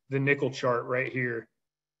compare the nickel chart right here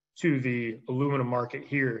to the aluminum market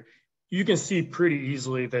here. You can see pretty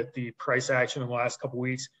easily that the price action in the last couple of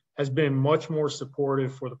weeks has been much more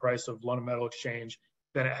supportive for the price of London Metal Exchange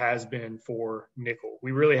than it has been for nickel.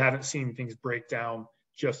 We really haven't seen things break down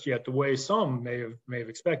just yet the way some may have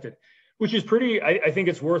expected, which is pretty, I think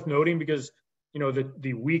it's worth noting because,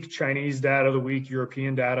 the weak Chinese data, the weak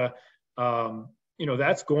European data,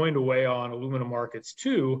 that's going to weigh on aluminum markets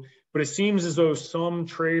too. But it seems as though some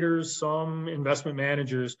traders, some investment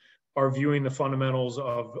managers are viewing the fundamentals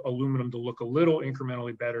of aluminum to look a little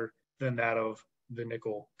incrementally better than that of the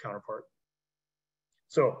nickel counterpart.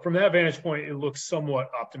 So from that vantage point, it looks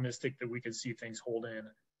somewhat optimistic that we could see things hold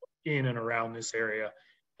in and around this area.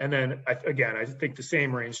 And then I think the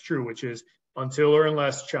same reigns true, which is until or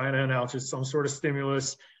unless China announces some sort of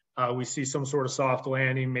stimulus, we see some sort of soft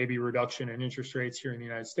landing, maybe reduction in interest rates here in the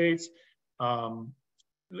United States.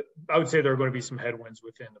 I would say there are going to be some headwinds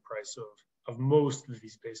within the price of most of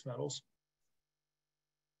these base metals.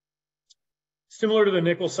 Similar to the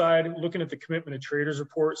nickel side, looking at the commitment of traders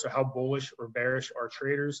report, so how bullish or bearish are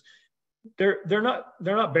traders? They're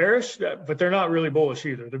not bearish, but they're not really bullish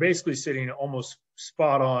either. They're basically sitting almost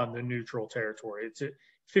spot on the neutral territory. It's at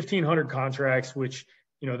 1,500 contracts, which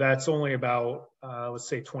that's only about let's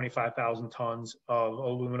say 25,000 tons of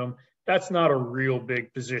aluminum. That's not a real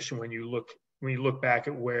big position when you look back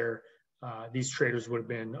at where these traders would have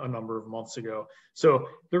been a number of months ago. So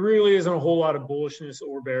there really isn't a whole lot of bullishness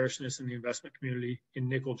or bearishness in the investment community in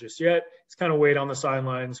nickel just yet. It's kind of wait on the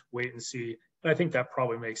sidelines, wait and see. And I think that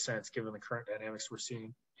probably makes sense given the current dynamics we're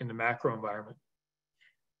seeing in the macro environment.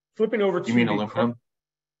 Flipping over to you mean aluminum?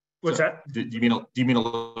 What's that? Do you mean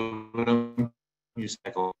aluminum? Use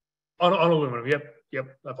nickel. On aluminum.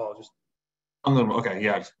 Yep. Apologies. Aluminum. Okay.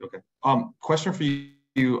 Yeah. Okay. Question for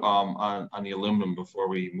you on the aluminum before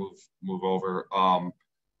we move over.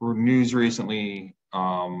 news recently,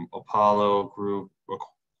 Apollo Group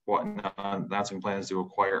announcing plans to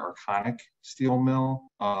acquire Arconic steel mill.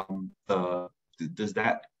 Does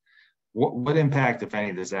that, what impact, if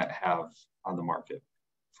any, does that have on the market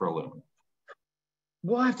for aluminum?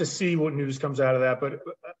 We'll have to see what news comes out of that, but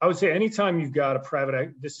I would say anytime you've got a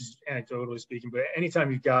private, this is anecdotally speaking, but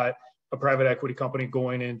anytime you've got a private equity company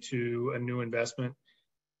going into a new investment,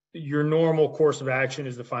 your normal course of action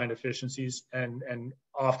is to find efficiencies, and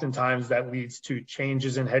oftentimes that leads to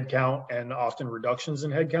changes in headcount and often reductions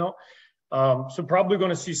in headcount. So probably going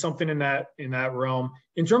to see something in that realm.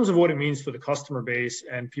 In terms of what it means for the customer base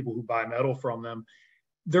and people who buy metal from them,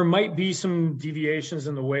 there might be some deviations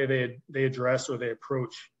in the way they address or they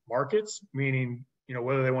approach markets, meaning, you know,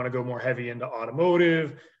 whether they want to go more heavy into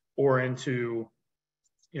automotive or into,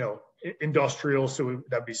 you know, industrial, so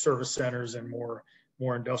that'd be service centers and more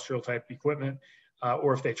industrial type equipment,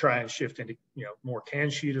 or if they try and shift into, you know, more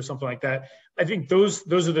can sheet or something like that. I think those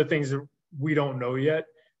are the things that we don't know yet.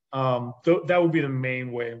 That would be the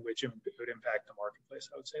main way in which it would impact the marketplace,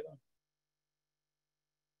 I would say, though.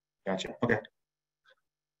 Gotcha. Okay.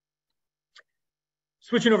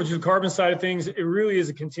 Switching over to the carbon side of things, it really is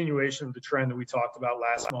a continuation of the trend that we talked about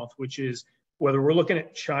last month, which is whether we're looking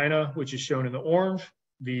at China, which is shown in the orange,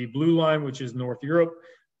 the blue line, which is North Europe,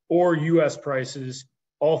 or US prices,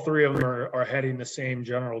 all three of them are heading the same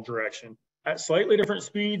general direction at slightly different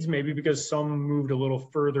speeds, maybe because some moved a little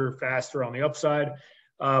further faster on the upside,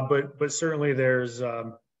 but certainly there's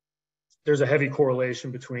a heavy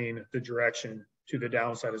correlation between the direction to the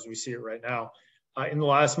downside as we see it right now. In the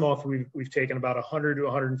last month, we've taken about $100 to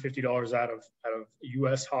 $150 out of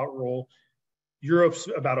US hot roll. Europe's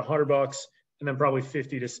about $100, and then probably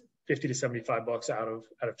 50 to 75 bucks out of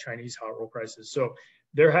Chinese hot roll prices. So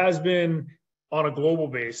there has been, on a global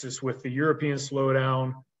basis, with the European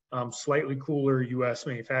slowdown, slightly cooler US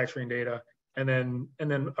manufacturing data, and then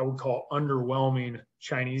I would call underwhelming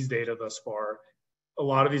Chinese data thus far. A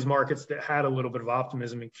lot of these markets that had a little bit of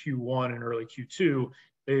optimism in Q1 and early Q2,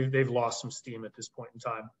 they've lost some steam at this point in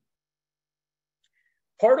time.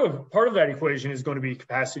 Part of that equation is going to be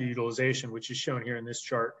capacity utilization, which is shown here in this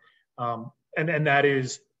chart, and that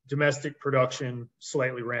is domestic production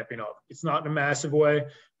slightly ramping up. It's not in a massive way,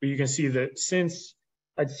 but you can see that since,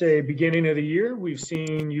 I'd say, beginning of the year, we've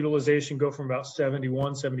seen utilization go from about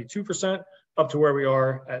 71, 72% up to where we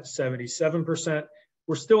are at 77%.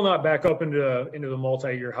 We're still not back up into the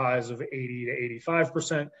multi-year highs of 80 to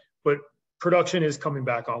 85%, but production is coming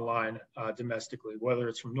back online domestically, whether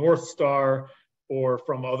it's from North Star or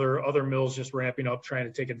from other mills just ramping up, trying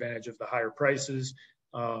to take advantage of the higher prices.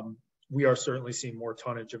 We are certainly seeing more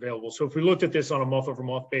tonnage available. So if we looked at this on a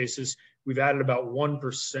month-over-month basis, we've added about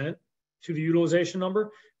 1% to the utilization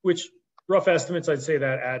number, which, rough estimates, I'd say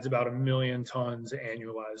that adds about 1 million tons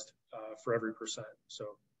annualized for every percent.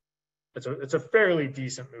 So it's a fairly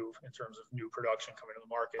decent move in terms of new production coming to the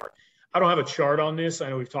market. I don't have a chart on this. I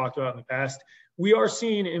know we've talked about it in the past. We are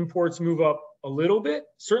seeing imports move up a little bit,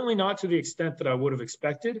 certainly not to the extent that I would have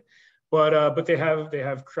expected, but they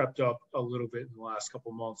have crept up a little bit in the last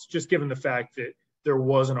couple of months, just given the fact that there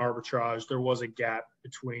was an arbitrage, there was a gap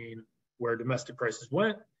between where domestic prices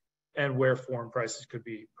went and where foreign prices could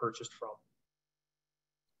be purchased from.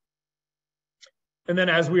 And then,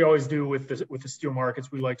 as we always do with the steel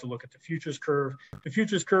markets, we like to look at the futures curve. The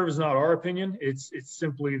futures curve is not our opinion. It's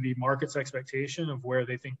simply the market's expectation of where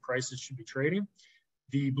they think prices should be trading.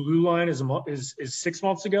 The blue line is 6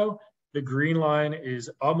 months ago. The green line is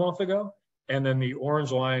a month ago. And then the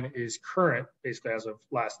orange line is current, basically as of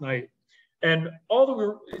last night. And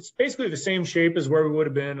it's basically the same shape as where we would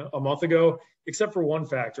have been a month ago, except for one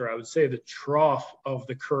factor. I would say the trough of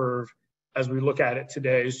the curve, as we look at it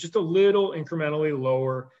today, is just a little incrementally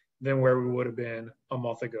lower than where we would have been a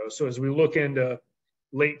month ago. So as we look into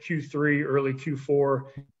late Q3, early Q4,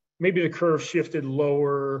 maybe the curve shifted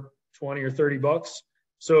lower 20 or 30 bucks.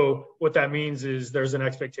 So what that means is there's an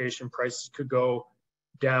expectation prices could go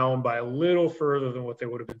down by a little further than what they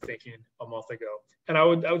would have been thinking a month ago. And I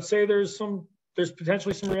would say there's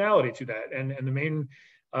potentially some reality to that. And the main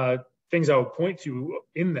things I would point to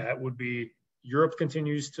in that would be Europe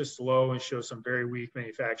continues to slow and show some very weak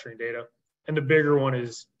manufacturing data. And the bigger one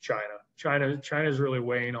is China. China is really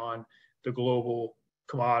weighing on the global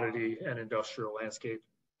commodity and industrial landscape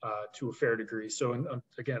to a fair degree. So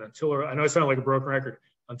again, I know I sound like a broken record,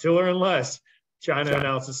 until or unless China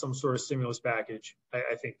announces some sort of stimulus package,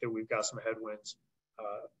 I think that we've got some headwinds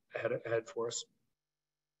ahead for us.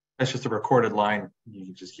 That's just a recorded line. You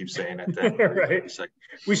can just keep saying it. Then right.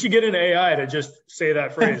 We should get an AI to just say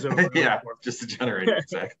that phrase. Yeah, just to generate it.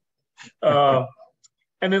 Exactly.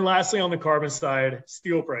 And then lastly, on the carbon side,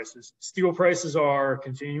 steel prices. Steel prices are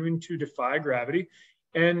continuing to defy gravity.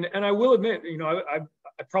 And I will admit, I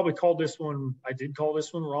probably called this one, I did call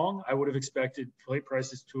this one wrong. I would have expected plate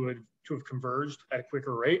prices to have converged at a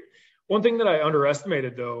quicker rate. One thing that I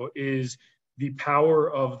underestimated, though, is the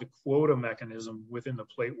power of the quota mechanism within the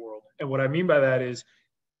plate world. And what I mean by that is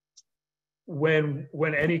when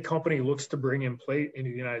any company looks to bring in plate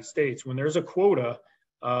into the United States, when there's a quota,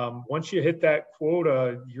 once you hit that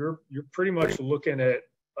quota, you're pretty much looking at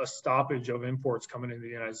a stoppage of imports coming into the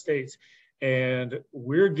United States. And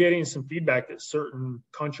we're getting some feedback that certain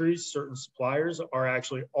countries, certain suppliers are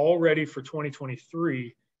actually already for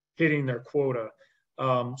 2023 hitting their quota.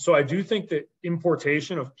 So I do think that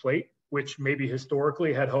importation of plate, which maybe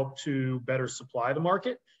historically had helped to better supply the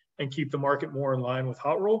market and keep the market more in line with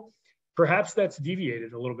hot roll, perhaps that's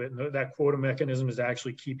deviated a little bit. And that quota mechanism is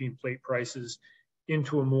actually keeping plate prices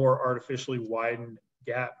into a more artificially widened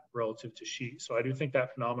gap relative to sheet. So I do think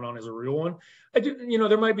that phenomenon is a real one. I do,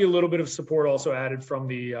 there might be a little bit of support also added from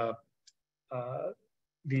the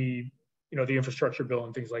infrastructure bill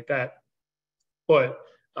and things like that. But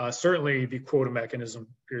certainly the quota mechanism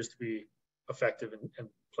appears to be effective and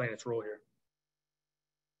playing its role here.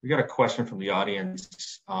 We got a question from the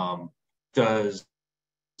audience. Does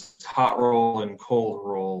hot roll and cold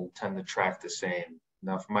roll tend to track the same?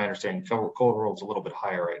 Now, from my understanding, cold roll is a little bit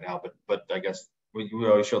higher right now, but I guess we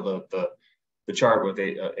always show the chart with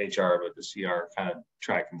HR, but the CR kind of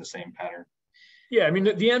tracking the same pattern. Yeah, I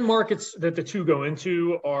mean, the end markets that the two go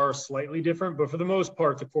into are slightly different, but for the most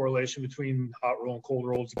part, the correlation between hot roll and cold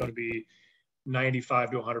roll is going to be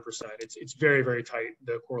 95 to 100%. It's very, very tight,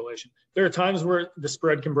 the correlation. There are times where the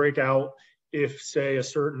spread can break out if, say, a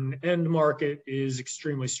certain end market is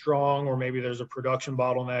extremely strong, or maybe there's a production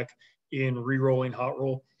bottleneck in re-rolling hot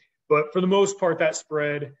roll. But for the most part, that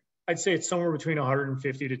spread, I'd say it's somewhere between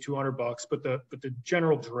 150 to 200 bucks, but the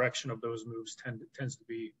general direction of those moves tends to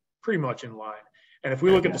be pretty much in line. And if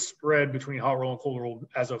we look at the spread between hot roll and cold roll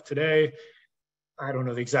as of today, I don't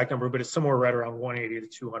know the exact number, but it's somewhere right around 180 to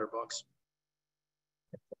 200 bucks.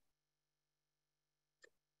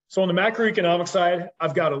 So on the macroeconomic side,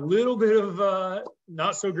 I've got a little bit of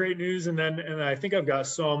not so great news, and I think I've got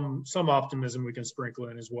some optimism we can sprinkle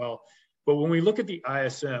in as well. But when we look at the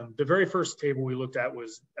ISM, the very first table we looked at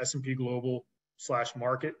was S&P Global /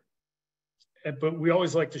 market. But we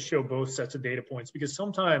always like to show both sets of data points because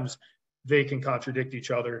sometimes they can contradict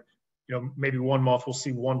each other. Maybe one month we'll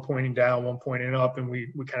see one pointing down, one pointing up, and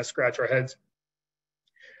we kind of scratch our heads.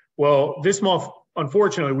 Well, this month,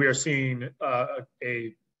 unfortunately, we are seeing a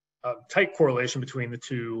tight correlation between the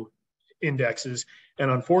two indexes.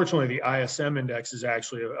 And unfortunately, the ISM index is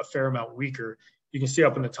actually a fair amount weaker. You can see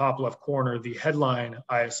up in the top left corner, the headline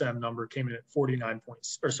ISM number came in at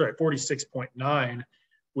 46.9,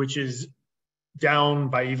 which is down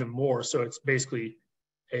by even more. So it's basically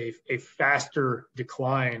a faster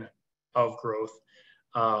decline of growth.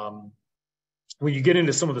 When you get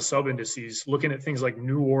into some of the sub-indices, looking at things like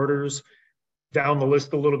new orders, down the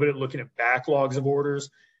list a little bit, looking at backlogs of orders,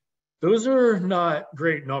 those are not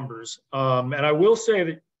great numbers. And I will say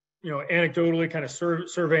that, anecdotally kind of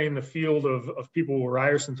surveying the field of people who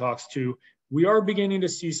Ryerson talks to, we are beginning to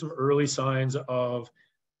see some early signs of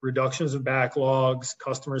reductions of backlogs,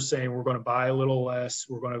 customers saying we're going to buy a little less,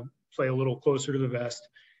 we're going to play a little closer to the vest.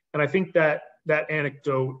 And I think that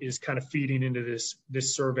anecdote is kind of feeding into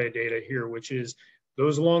this survey data here, which is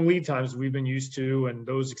those long lead times we've been used to and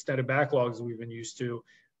those extended backlogs we've been used to,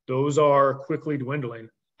 those are quickly dwindling.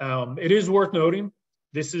 It is worth noting,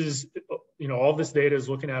 this is, all this data is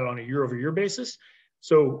looking at it on a year-over-year basis.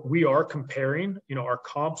 So we are comparing, our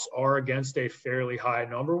comps are against a fairly high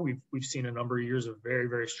number. We've seen a number of years of very,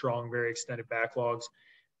 very strong, very extended backlogs.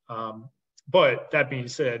 But that being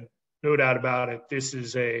said, no doubt about it, this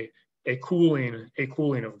is a cooling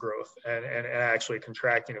of growth and actually a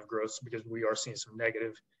contracting of growth because we are seeing some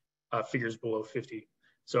negative figures below 50.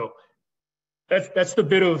 So that's the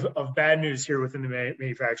bit of bad news here within the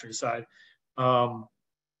manufacturing side.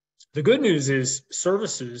 The good news is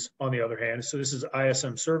services, on the other hand, so this is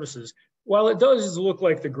ISM services. While it does look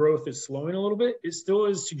like the growth is slowing a little bit, it still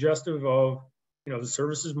is suggestive of, the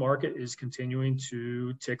services market is continuing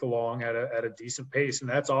to tick along at a decent pace, and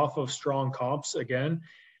that's off of strong comps again.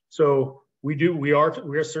 So we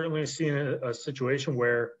are certainly seeing a situation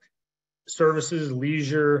where services,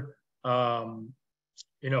 leisure, going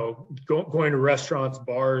to restaurants,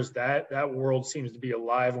 bars, that world seems to be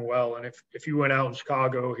alive and well. And if you went out in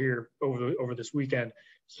Chicago here over this weekend,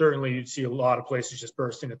 certainly you'd see a lot of places just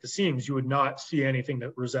bursting at the seams. You would not see anything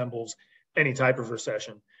that resembles any type of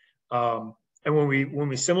recession. And when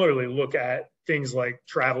we similarly look at things like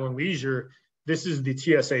travel and leisure, this is the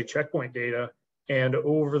TSA checkpoint data. And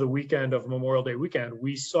over the weekend of Memorial Day weekend,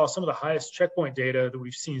 we saw some of the highest checkpoint data that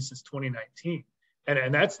we've seen since 2019.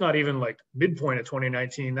 And that's not even like midpoint of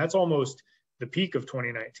 2019. That's almost the peak of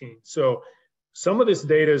 2019. So some of this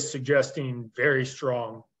data is suggesting very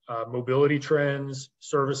strong mobility trends,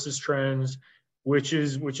 services trends, which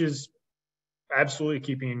is absolutely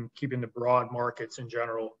keeping the broad markets in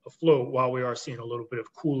general afloat, while we are seeing a little bit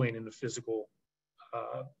of cooling in the physical,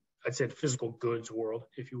 I'd say the physical goods world,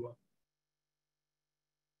 if you will.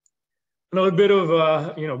 Another bit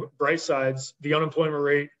of bright sides: the unemployment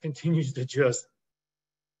rate continues to just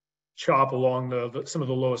chop along some of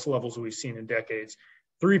the lowest levels we've seen in decades.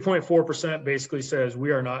 3.4% basically says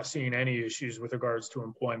we are not seeing any issues with regards to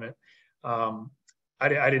employment. I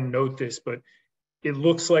didn't note this, but it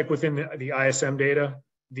looks like within the ISM data,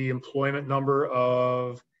 the employment number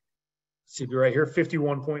of, see right here,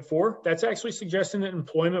 51.4, that's actually suggesting that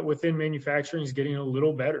employment within manufacturing is getting a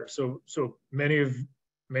little better. So many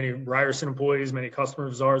Ryerson employees, many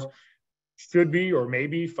customers of ours should be or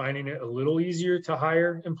maybe finding it a little easier to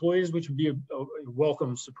hire employees, which would be a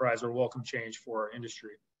welcome surprise or a welcome change for our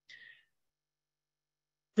industry.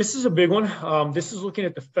 This is a big one. This is looking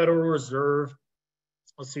at the Federal Reserve.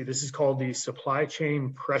 Let's see, this is called the Supply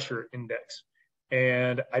Chain Pressure Index.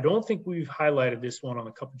 And I don't think we've highlighted this one on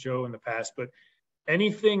the Cup of Joe in the past, but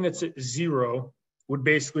anything that's at 0 would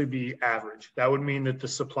basically be average. That would mean that the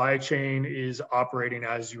supply chain is operating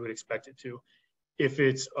as you would expect it to. If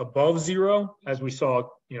it's above 0, as we saw,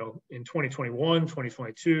 in 2021,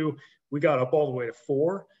 2022, we got up all the way to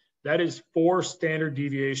 4. That is 4 standard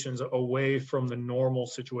deviations away from the normal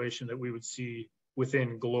situation that we would see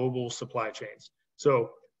within global supply chains.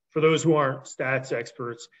 So for those who aren't stats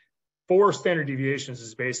experts, 4 standard deviations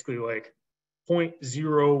is basically like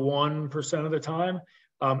 0.01% of the time.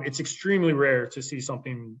 It's extremely rare to see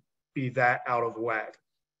something be that out of whack.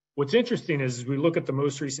 What's interesting is, as we look at the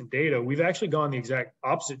most recent data, we've actually gone the exact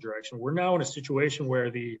opposite direction. We're now in a situation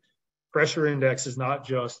where the pressure index is not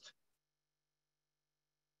just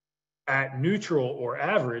at neutral or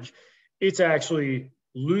average, it's actually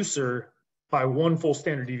looser by 1 full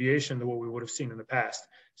standard deviation than what we would have seen in the past.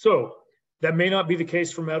 So that may not be the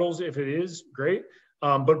case for metals. If it is, great.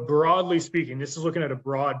 But broadly speaking, this is looking at a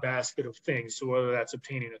broad basket of things. So whether that's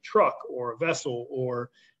obtaining a truck or a vessel or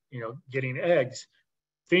getting eggs,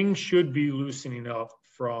 things should be loosening up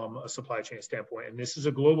from a supply chain standpoint. And this is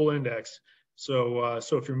a global index. So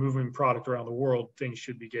if you're moving product around the world, things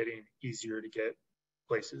should be getting easier to get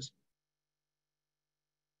places.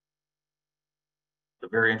 A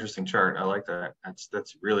very interesting chart. I like that.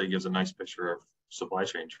 That's really gives a nice picture of supply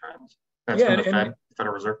chain trends. That's from the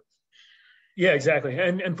Federal Reserve. Yeah, exactly.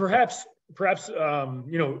 And perhaps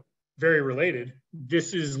very related,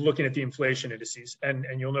 this is looking at the inflation indices, and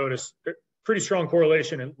you'll notice pretty strong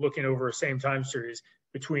correlation in looking over a same time series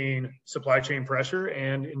between supply chain pressure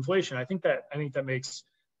and inflation. I think that makes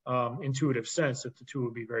intuitive sense that the two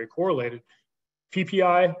would be very correlated.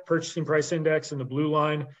 PPI, purchasing price index, in the blue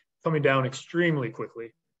line, coming down extremely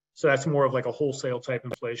quickly. So that's more of like a wholesale type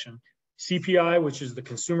inflation. CPI, which is the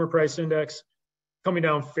consumer price index, coming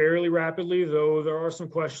down fairly rapidly, though there are some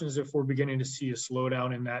questions if we're beginning to see a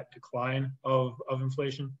slowdown in that decline of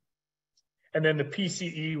inflation. And then the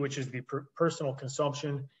PCE, which is the personal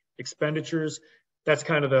consumption expenditures, that's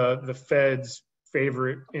kind of the Fed's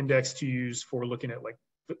favorite index to use for looking at like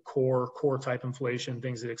the core type inflation,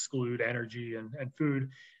 things that exclude energy and food.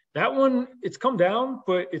 That one, it's come down,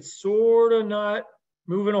 but it's sort of not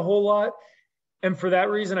moving a whole lot. And for that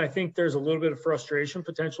reason, I think there's a little bit of frustration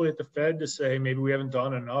potentially at the Fed to say maybe we haven't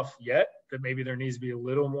done enough yet, that maybe there needs to be a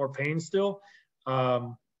little more pain still.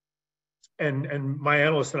 And my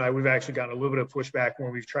analyst and I, we've actually gotten a little bit of pushback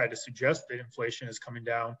when we've tried to suggest that inflation is coming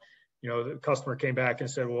down. The customer came back and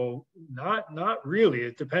said, well, not really.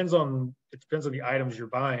 It depends on the items you're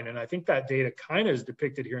buying. And I think that data kind of is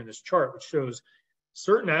depicted here in this chart, which shows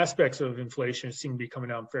certain aspects of inflation seem to be coming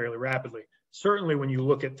down fairly rapidly. Certainly when you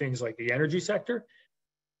look at things like the energy sector,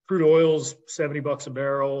 crude oil's $70 a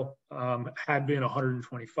barrel, had been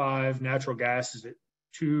 125. Natural gas is at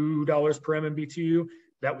 $2 per MMBTU.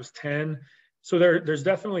 That was 10. So there's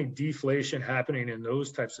definitely deflation happening in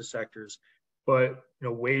those types of sectors. But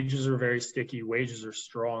wages are very sticky. Wages are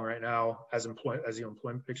strong right now as the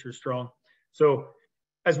employment picture is strong. So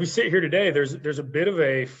as we sit here today, there's a bit of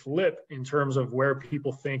a flip in terms of where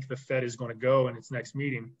people think the Fed is going to go in its next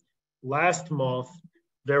meeting. Last month,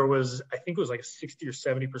 there was, I think it was like a 60 or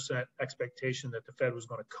 70% expectation that the Fed was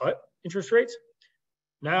going to cut interest rates.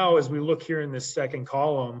 Now, as we look here in this second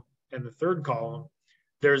column and the third column,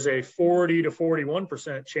 there's a 40 to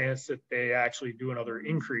 41% chance that they actually do another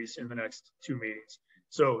increase in the next 2 meetings.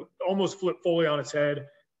 So almost flip fully on its head.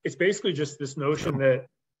 It's basically just this notion that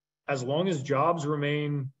as long as jobs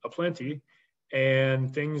remain aplenty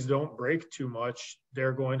and things don't break too much,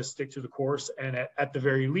 they're going to stick to the course and at the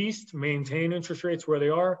very least maintain interest rates where they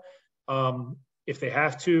are. If they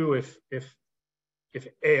have to, if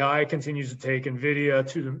AI continues to take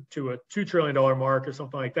NVIDIA to a $2 trillion mark or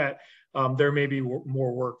something like that, there may be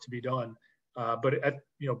more work to be done. But at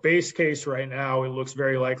base case right now, it looks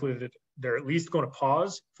very likely that they're at least going to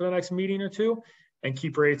pause for the next meeting or two and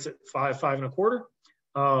keep rates at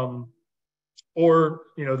 5.25. Or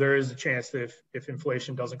there is a chance that if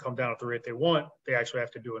inflation doesn't come down at the rate they want, they actually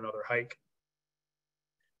have to do another hike.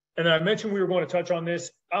 And I mentioned we were going to touch on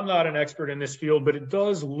this. I'm not an expert in this field, but it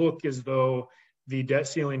does look as though the debt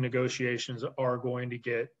ceiling negotiations are going to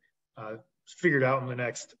get figured out in the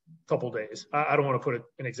next couple of days. I don't want to put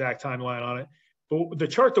an exact timeline on it, but the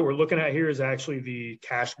chart that we're looking at here is actually the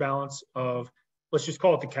cash balance of, let's just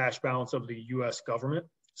call it the cash balance of the US government.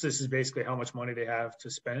 So this is basically how much money they have to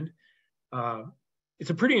spend. It's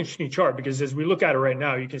a pretty interesting chart because as we look at it right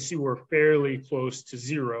now, you can see we're fairly close to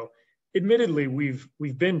zero. Admittedly, we've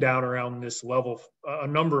been down around this level a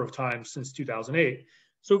number of times since 2008.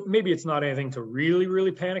 So maybe it's not anything to really,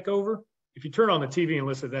 really panic over. If you turn on the TV and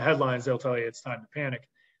listen to the headlines, they'll tell you it's time to panic.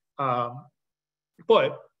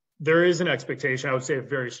 But there is an expectation, I would say a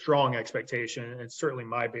very strong expectation, and it's certainly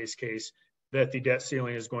my base case, that the debt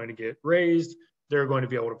ceiling is going to get raised. They're going to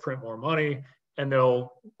be able to print more money, and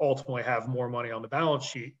they'll ultimately have more money on the balance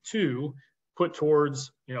sheet to put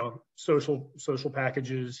towards, social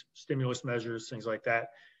packages, stimulus measures, things like that.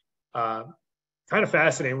 Kind of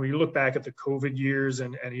fascinating when you look back at the COVID years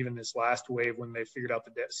and even this last wave when they figured out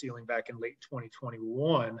the debt ceiling back in late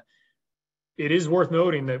 2021. It is worth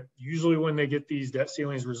noting that usually when they get these debt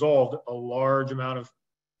ceilings resolved, a large amount of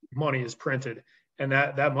money is printed, and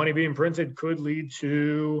that money being printed could lead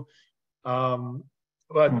to,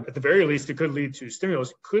 but at the very least, it could lead to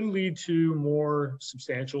stimulus, could lead to more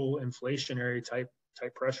substantial inflationary type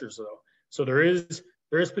pressures, though. So there is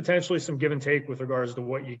potentially some give and take with regards to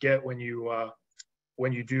what you get when you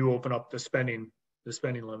do open up the spending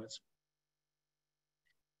limits.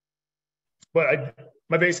 But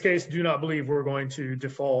my base case, do not believe we're going to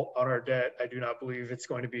default on our debt. I do not believe it's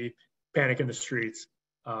going to be panic in the streets.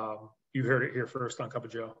 You heard it here first on Cup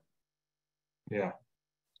of Joe. Yeah.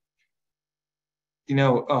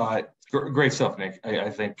 Great stuff, Nick. I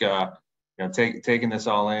think taking this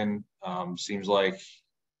all in seems like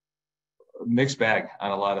a mixed bag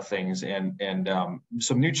on a lot of things, and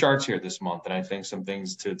some new charts here this month, and I think some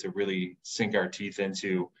things to really sink our teeth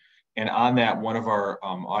into. And on that, one of our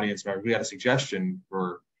audience members, we had a suggestion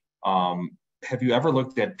for, have you ever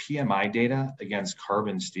looked at PMI data against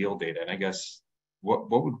carbon steel data? And I guess what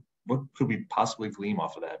could we possibly glean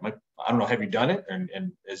off of that? I don't know. Have you done it?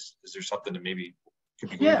 And is there something that maybe could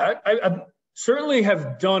be gleaned? Yeah, I certainly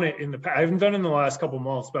have done it in the past. I haven't done it in the last couple of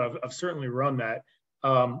months, but I've certainly run that.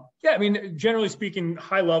 Yeah, I mean, generally speaking,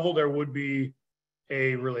 high level, there would be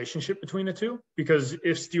a relationship between the two, because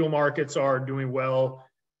if steel markets are doing well,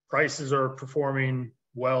 prices are performing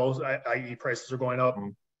well, i.e. prices are going up,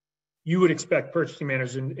 you would expect purchasing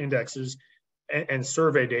managers indexes and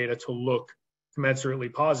survey data to look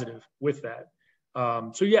commensurately positive with that.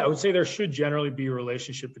 So yeah, I would say there should generally be a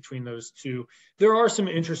relationship between those two. There are some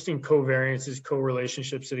interesting covariances,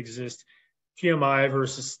 correlationships that exist. PMI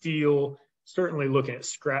versus steel, certainly looking at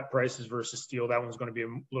scrap prices versus steel, that one's going to be a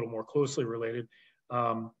little more closely related.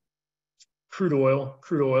 Crude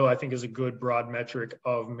oil, I think, is a good broad metric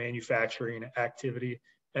of manufacturing activity.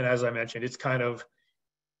 And as I mentioned,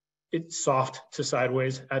 it's soft to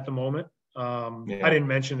sideways at the moment. I didn't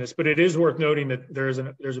mention this, but it is worth noting that there's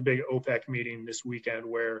a big OPEC meeting this weekend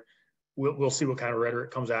where we'll see what kind of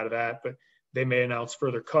rhetoric comes out of that. But they may announce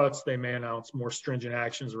further cuts. They may announce more stringent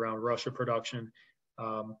actions around Russia production.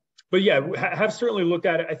 But yeah, have certainly looked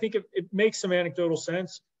at it. I think it makes some anecdotal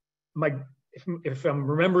sense. If I'm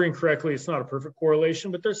remembering correctly, it's not a perfect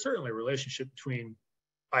correlation, but there's certainly a relationship between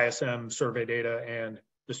ISM survey data and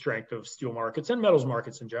the strength of steel markets and metals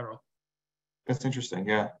markets in general. That's interesting.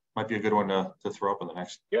 Yeah, might be a good one to throw up in the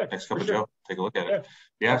next couple of Joe. Take a look at it.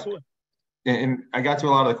 Yeah, absolutely. And I got to a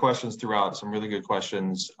lot of the questions throughout. Some really good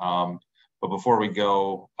questions. But before we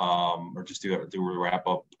go, or just do a wrap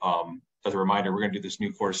up, as a reminder, we're going to do this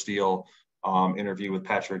new core steel interview with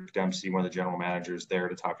Patrick Dempsey, one of the general managers there,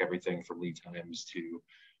 to talk everything from lead times to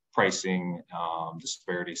pricing,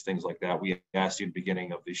 disparities, things like that. We asked you at the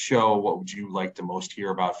beginning of the show, what would you like to most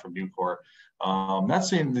hear about from Nucor? Not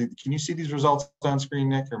seeing can you see these results on screen,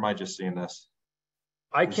 Nick, or am I just seeing this?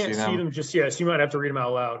 I can't see them just yet, so you might have to read them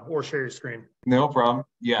out loud or share your screen. No problem.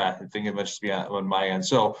 Yeah, I think it must just be on my end.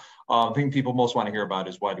 So the thing people most want to hear about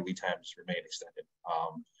is why do lead times remain extended?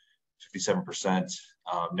 57%.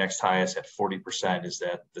 Next highest at 40% is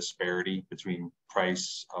that disparity between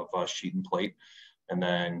price of sheet and plate, and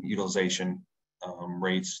then utilization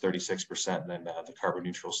rates 36%, and then the carbon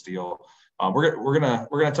neutral steel. We're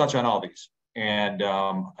gonna touch on all these, and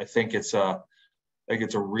I think it's a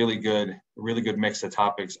really good mix of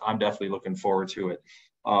topics. I'm definitely looking forward to it.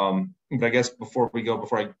 But I guess before I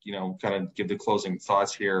kind of give the closing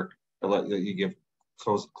thoughts here, I'll let you give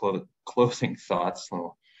closing thoughts. A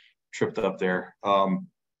little tripped up there.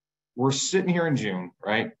 We're sitting here in June,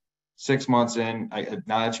 right? 6 months in.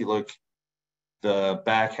 Now that you look the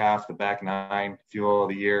back half, the back nine, if you will, of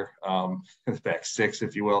the year, the back six,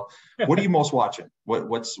 if you will. What are you most watching? What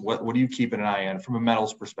are you keeping an eye on from a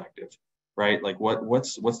metals perspective, right? Like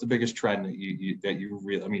what's the biggest trend that you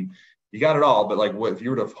really? I mean, you got it all, but like, what if you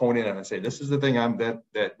were to hone in on and say, this is the thing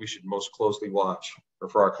that we should most closely watch, or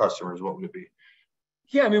for our customers, what would it be?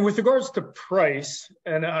 Yeah, I mean, with regards to price,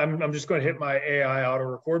 and I'm just going to hit my AI auto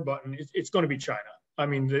record button. It's going to be China. I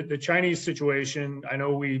mean, the Chinese situation, I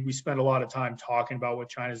know we spend a lot of time talking about what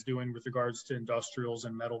China's doing with regards to industrials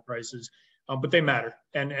and metal prices, but they matter.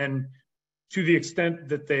 And to the extent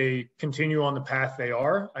that they continue on the path they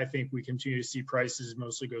are, I think we continue to see prices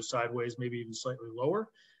mostly go sideways, maybe even slightly lower,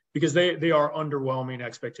 because they are underwhelming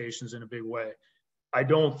expectations in a big way. I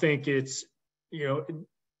don't think it's,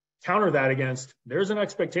 counter that against, there's an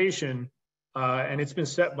expectation, and it's been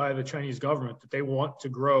set by the Chinese government, that they want to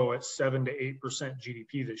grow at 7 to 8%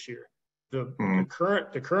 GDP this year. The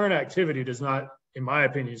current activity does not, in my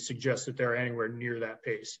opinion, suggest that they're anywhere near that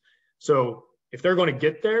pace. So if they're going to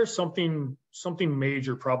get there, something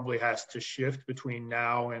major probably has to shift between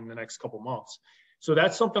now and the next couple months. So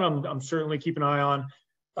that's something I'm certainly keeping an eye on.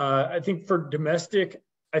 I think for domestic,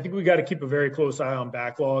 I think we got to keep a very close eye on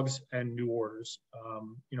backlogs and new orders.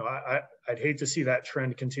 I'd hate to see that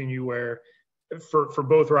trend continue where for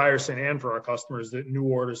both Ryerson and for our customers, that new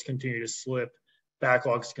orders continue to slip,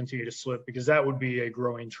 backlogs continue to slip, because that would be a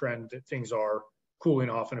growing trend that things are cooling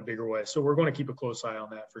off in a bigger way. So we're going to keep a close eye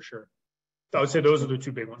on that for sure. I would say those are the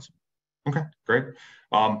two big ones. Okay, great.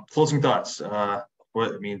 Closing thoughts.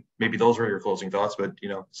 Maybe those were your closing thoughts, but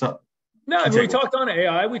No, we talked on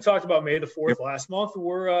AI. We talked about May the 4th last month.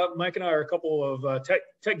 We're Mike and I are a couple of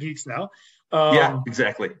tech geeks now. Yeah,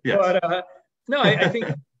 exactly. Yes. But no,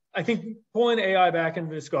 I think pulling AI back into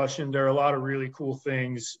the discussion, there are a lot of really cool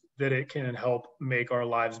things that it can help make our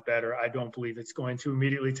lives better. I don't believe it's going to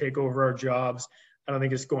immediately take over our jobs. I don't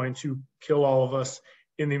think it's going to kill all of us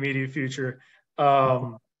in the immediate future.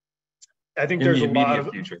 I think there's a lot of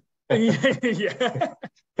future. Yeah.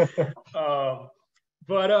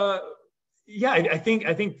 I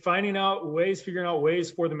think figuring out ways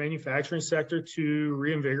for the manufacturing sector to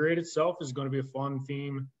reinvigorate itself is going to be a fun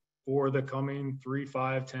theme for the coming 3,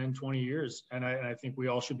 5, 10, 20 years. And I think we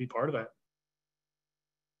all should be part of that.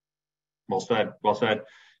 Well said. Well said.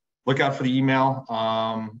 Look out for the email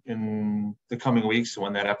in the coming weeks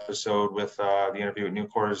when that episode with the interview with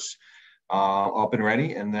Nucor is up and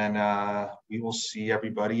ready. And then we will see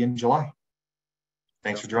everybody in July.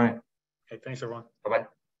 Thanks for joining. Hey, thanks, everyone. Bye-bye.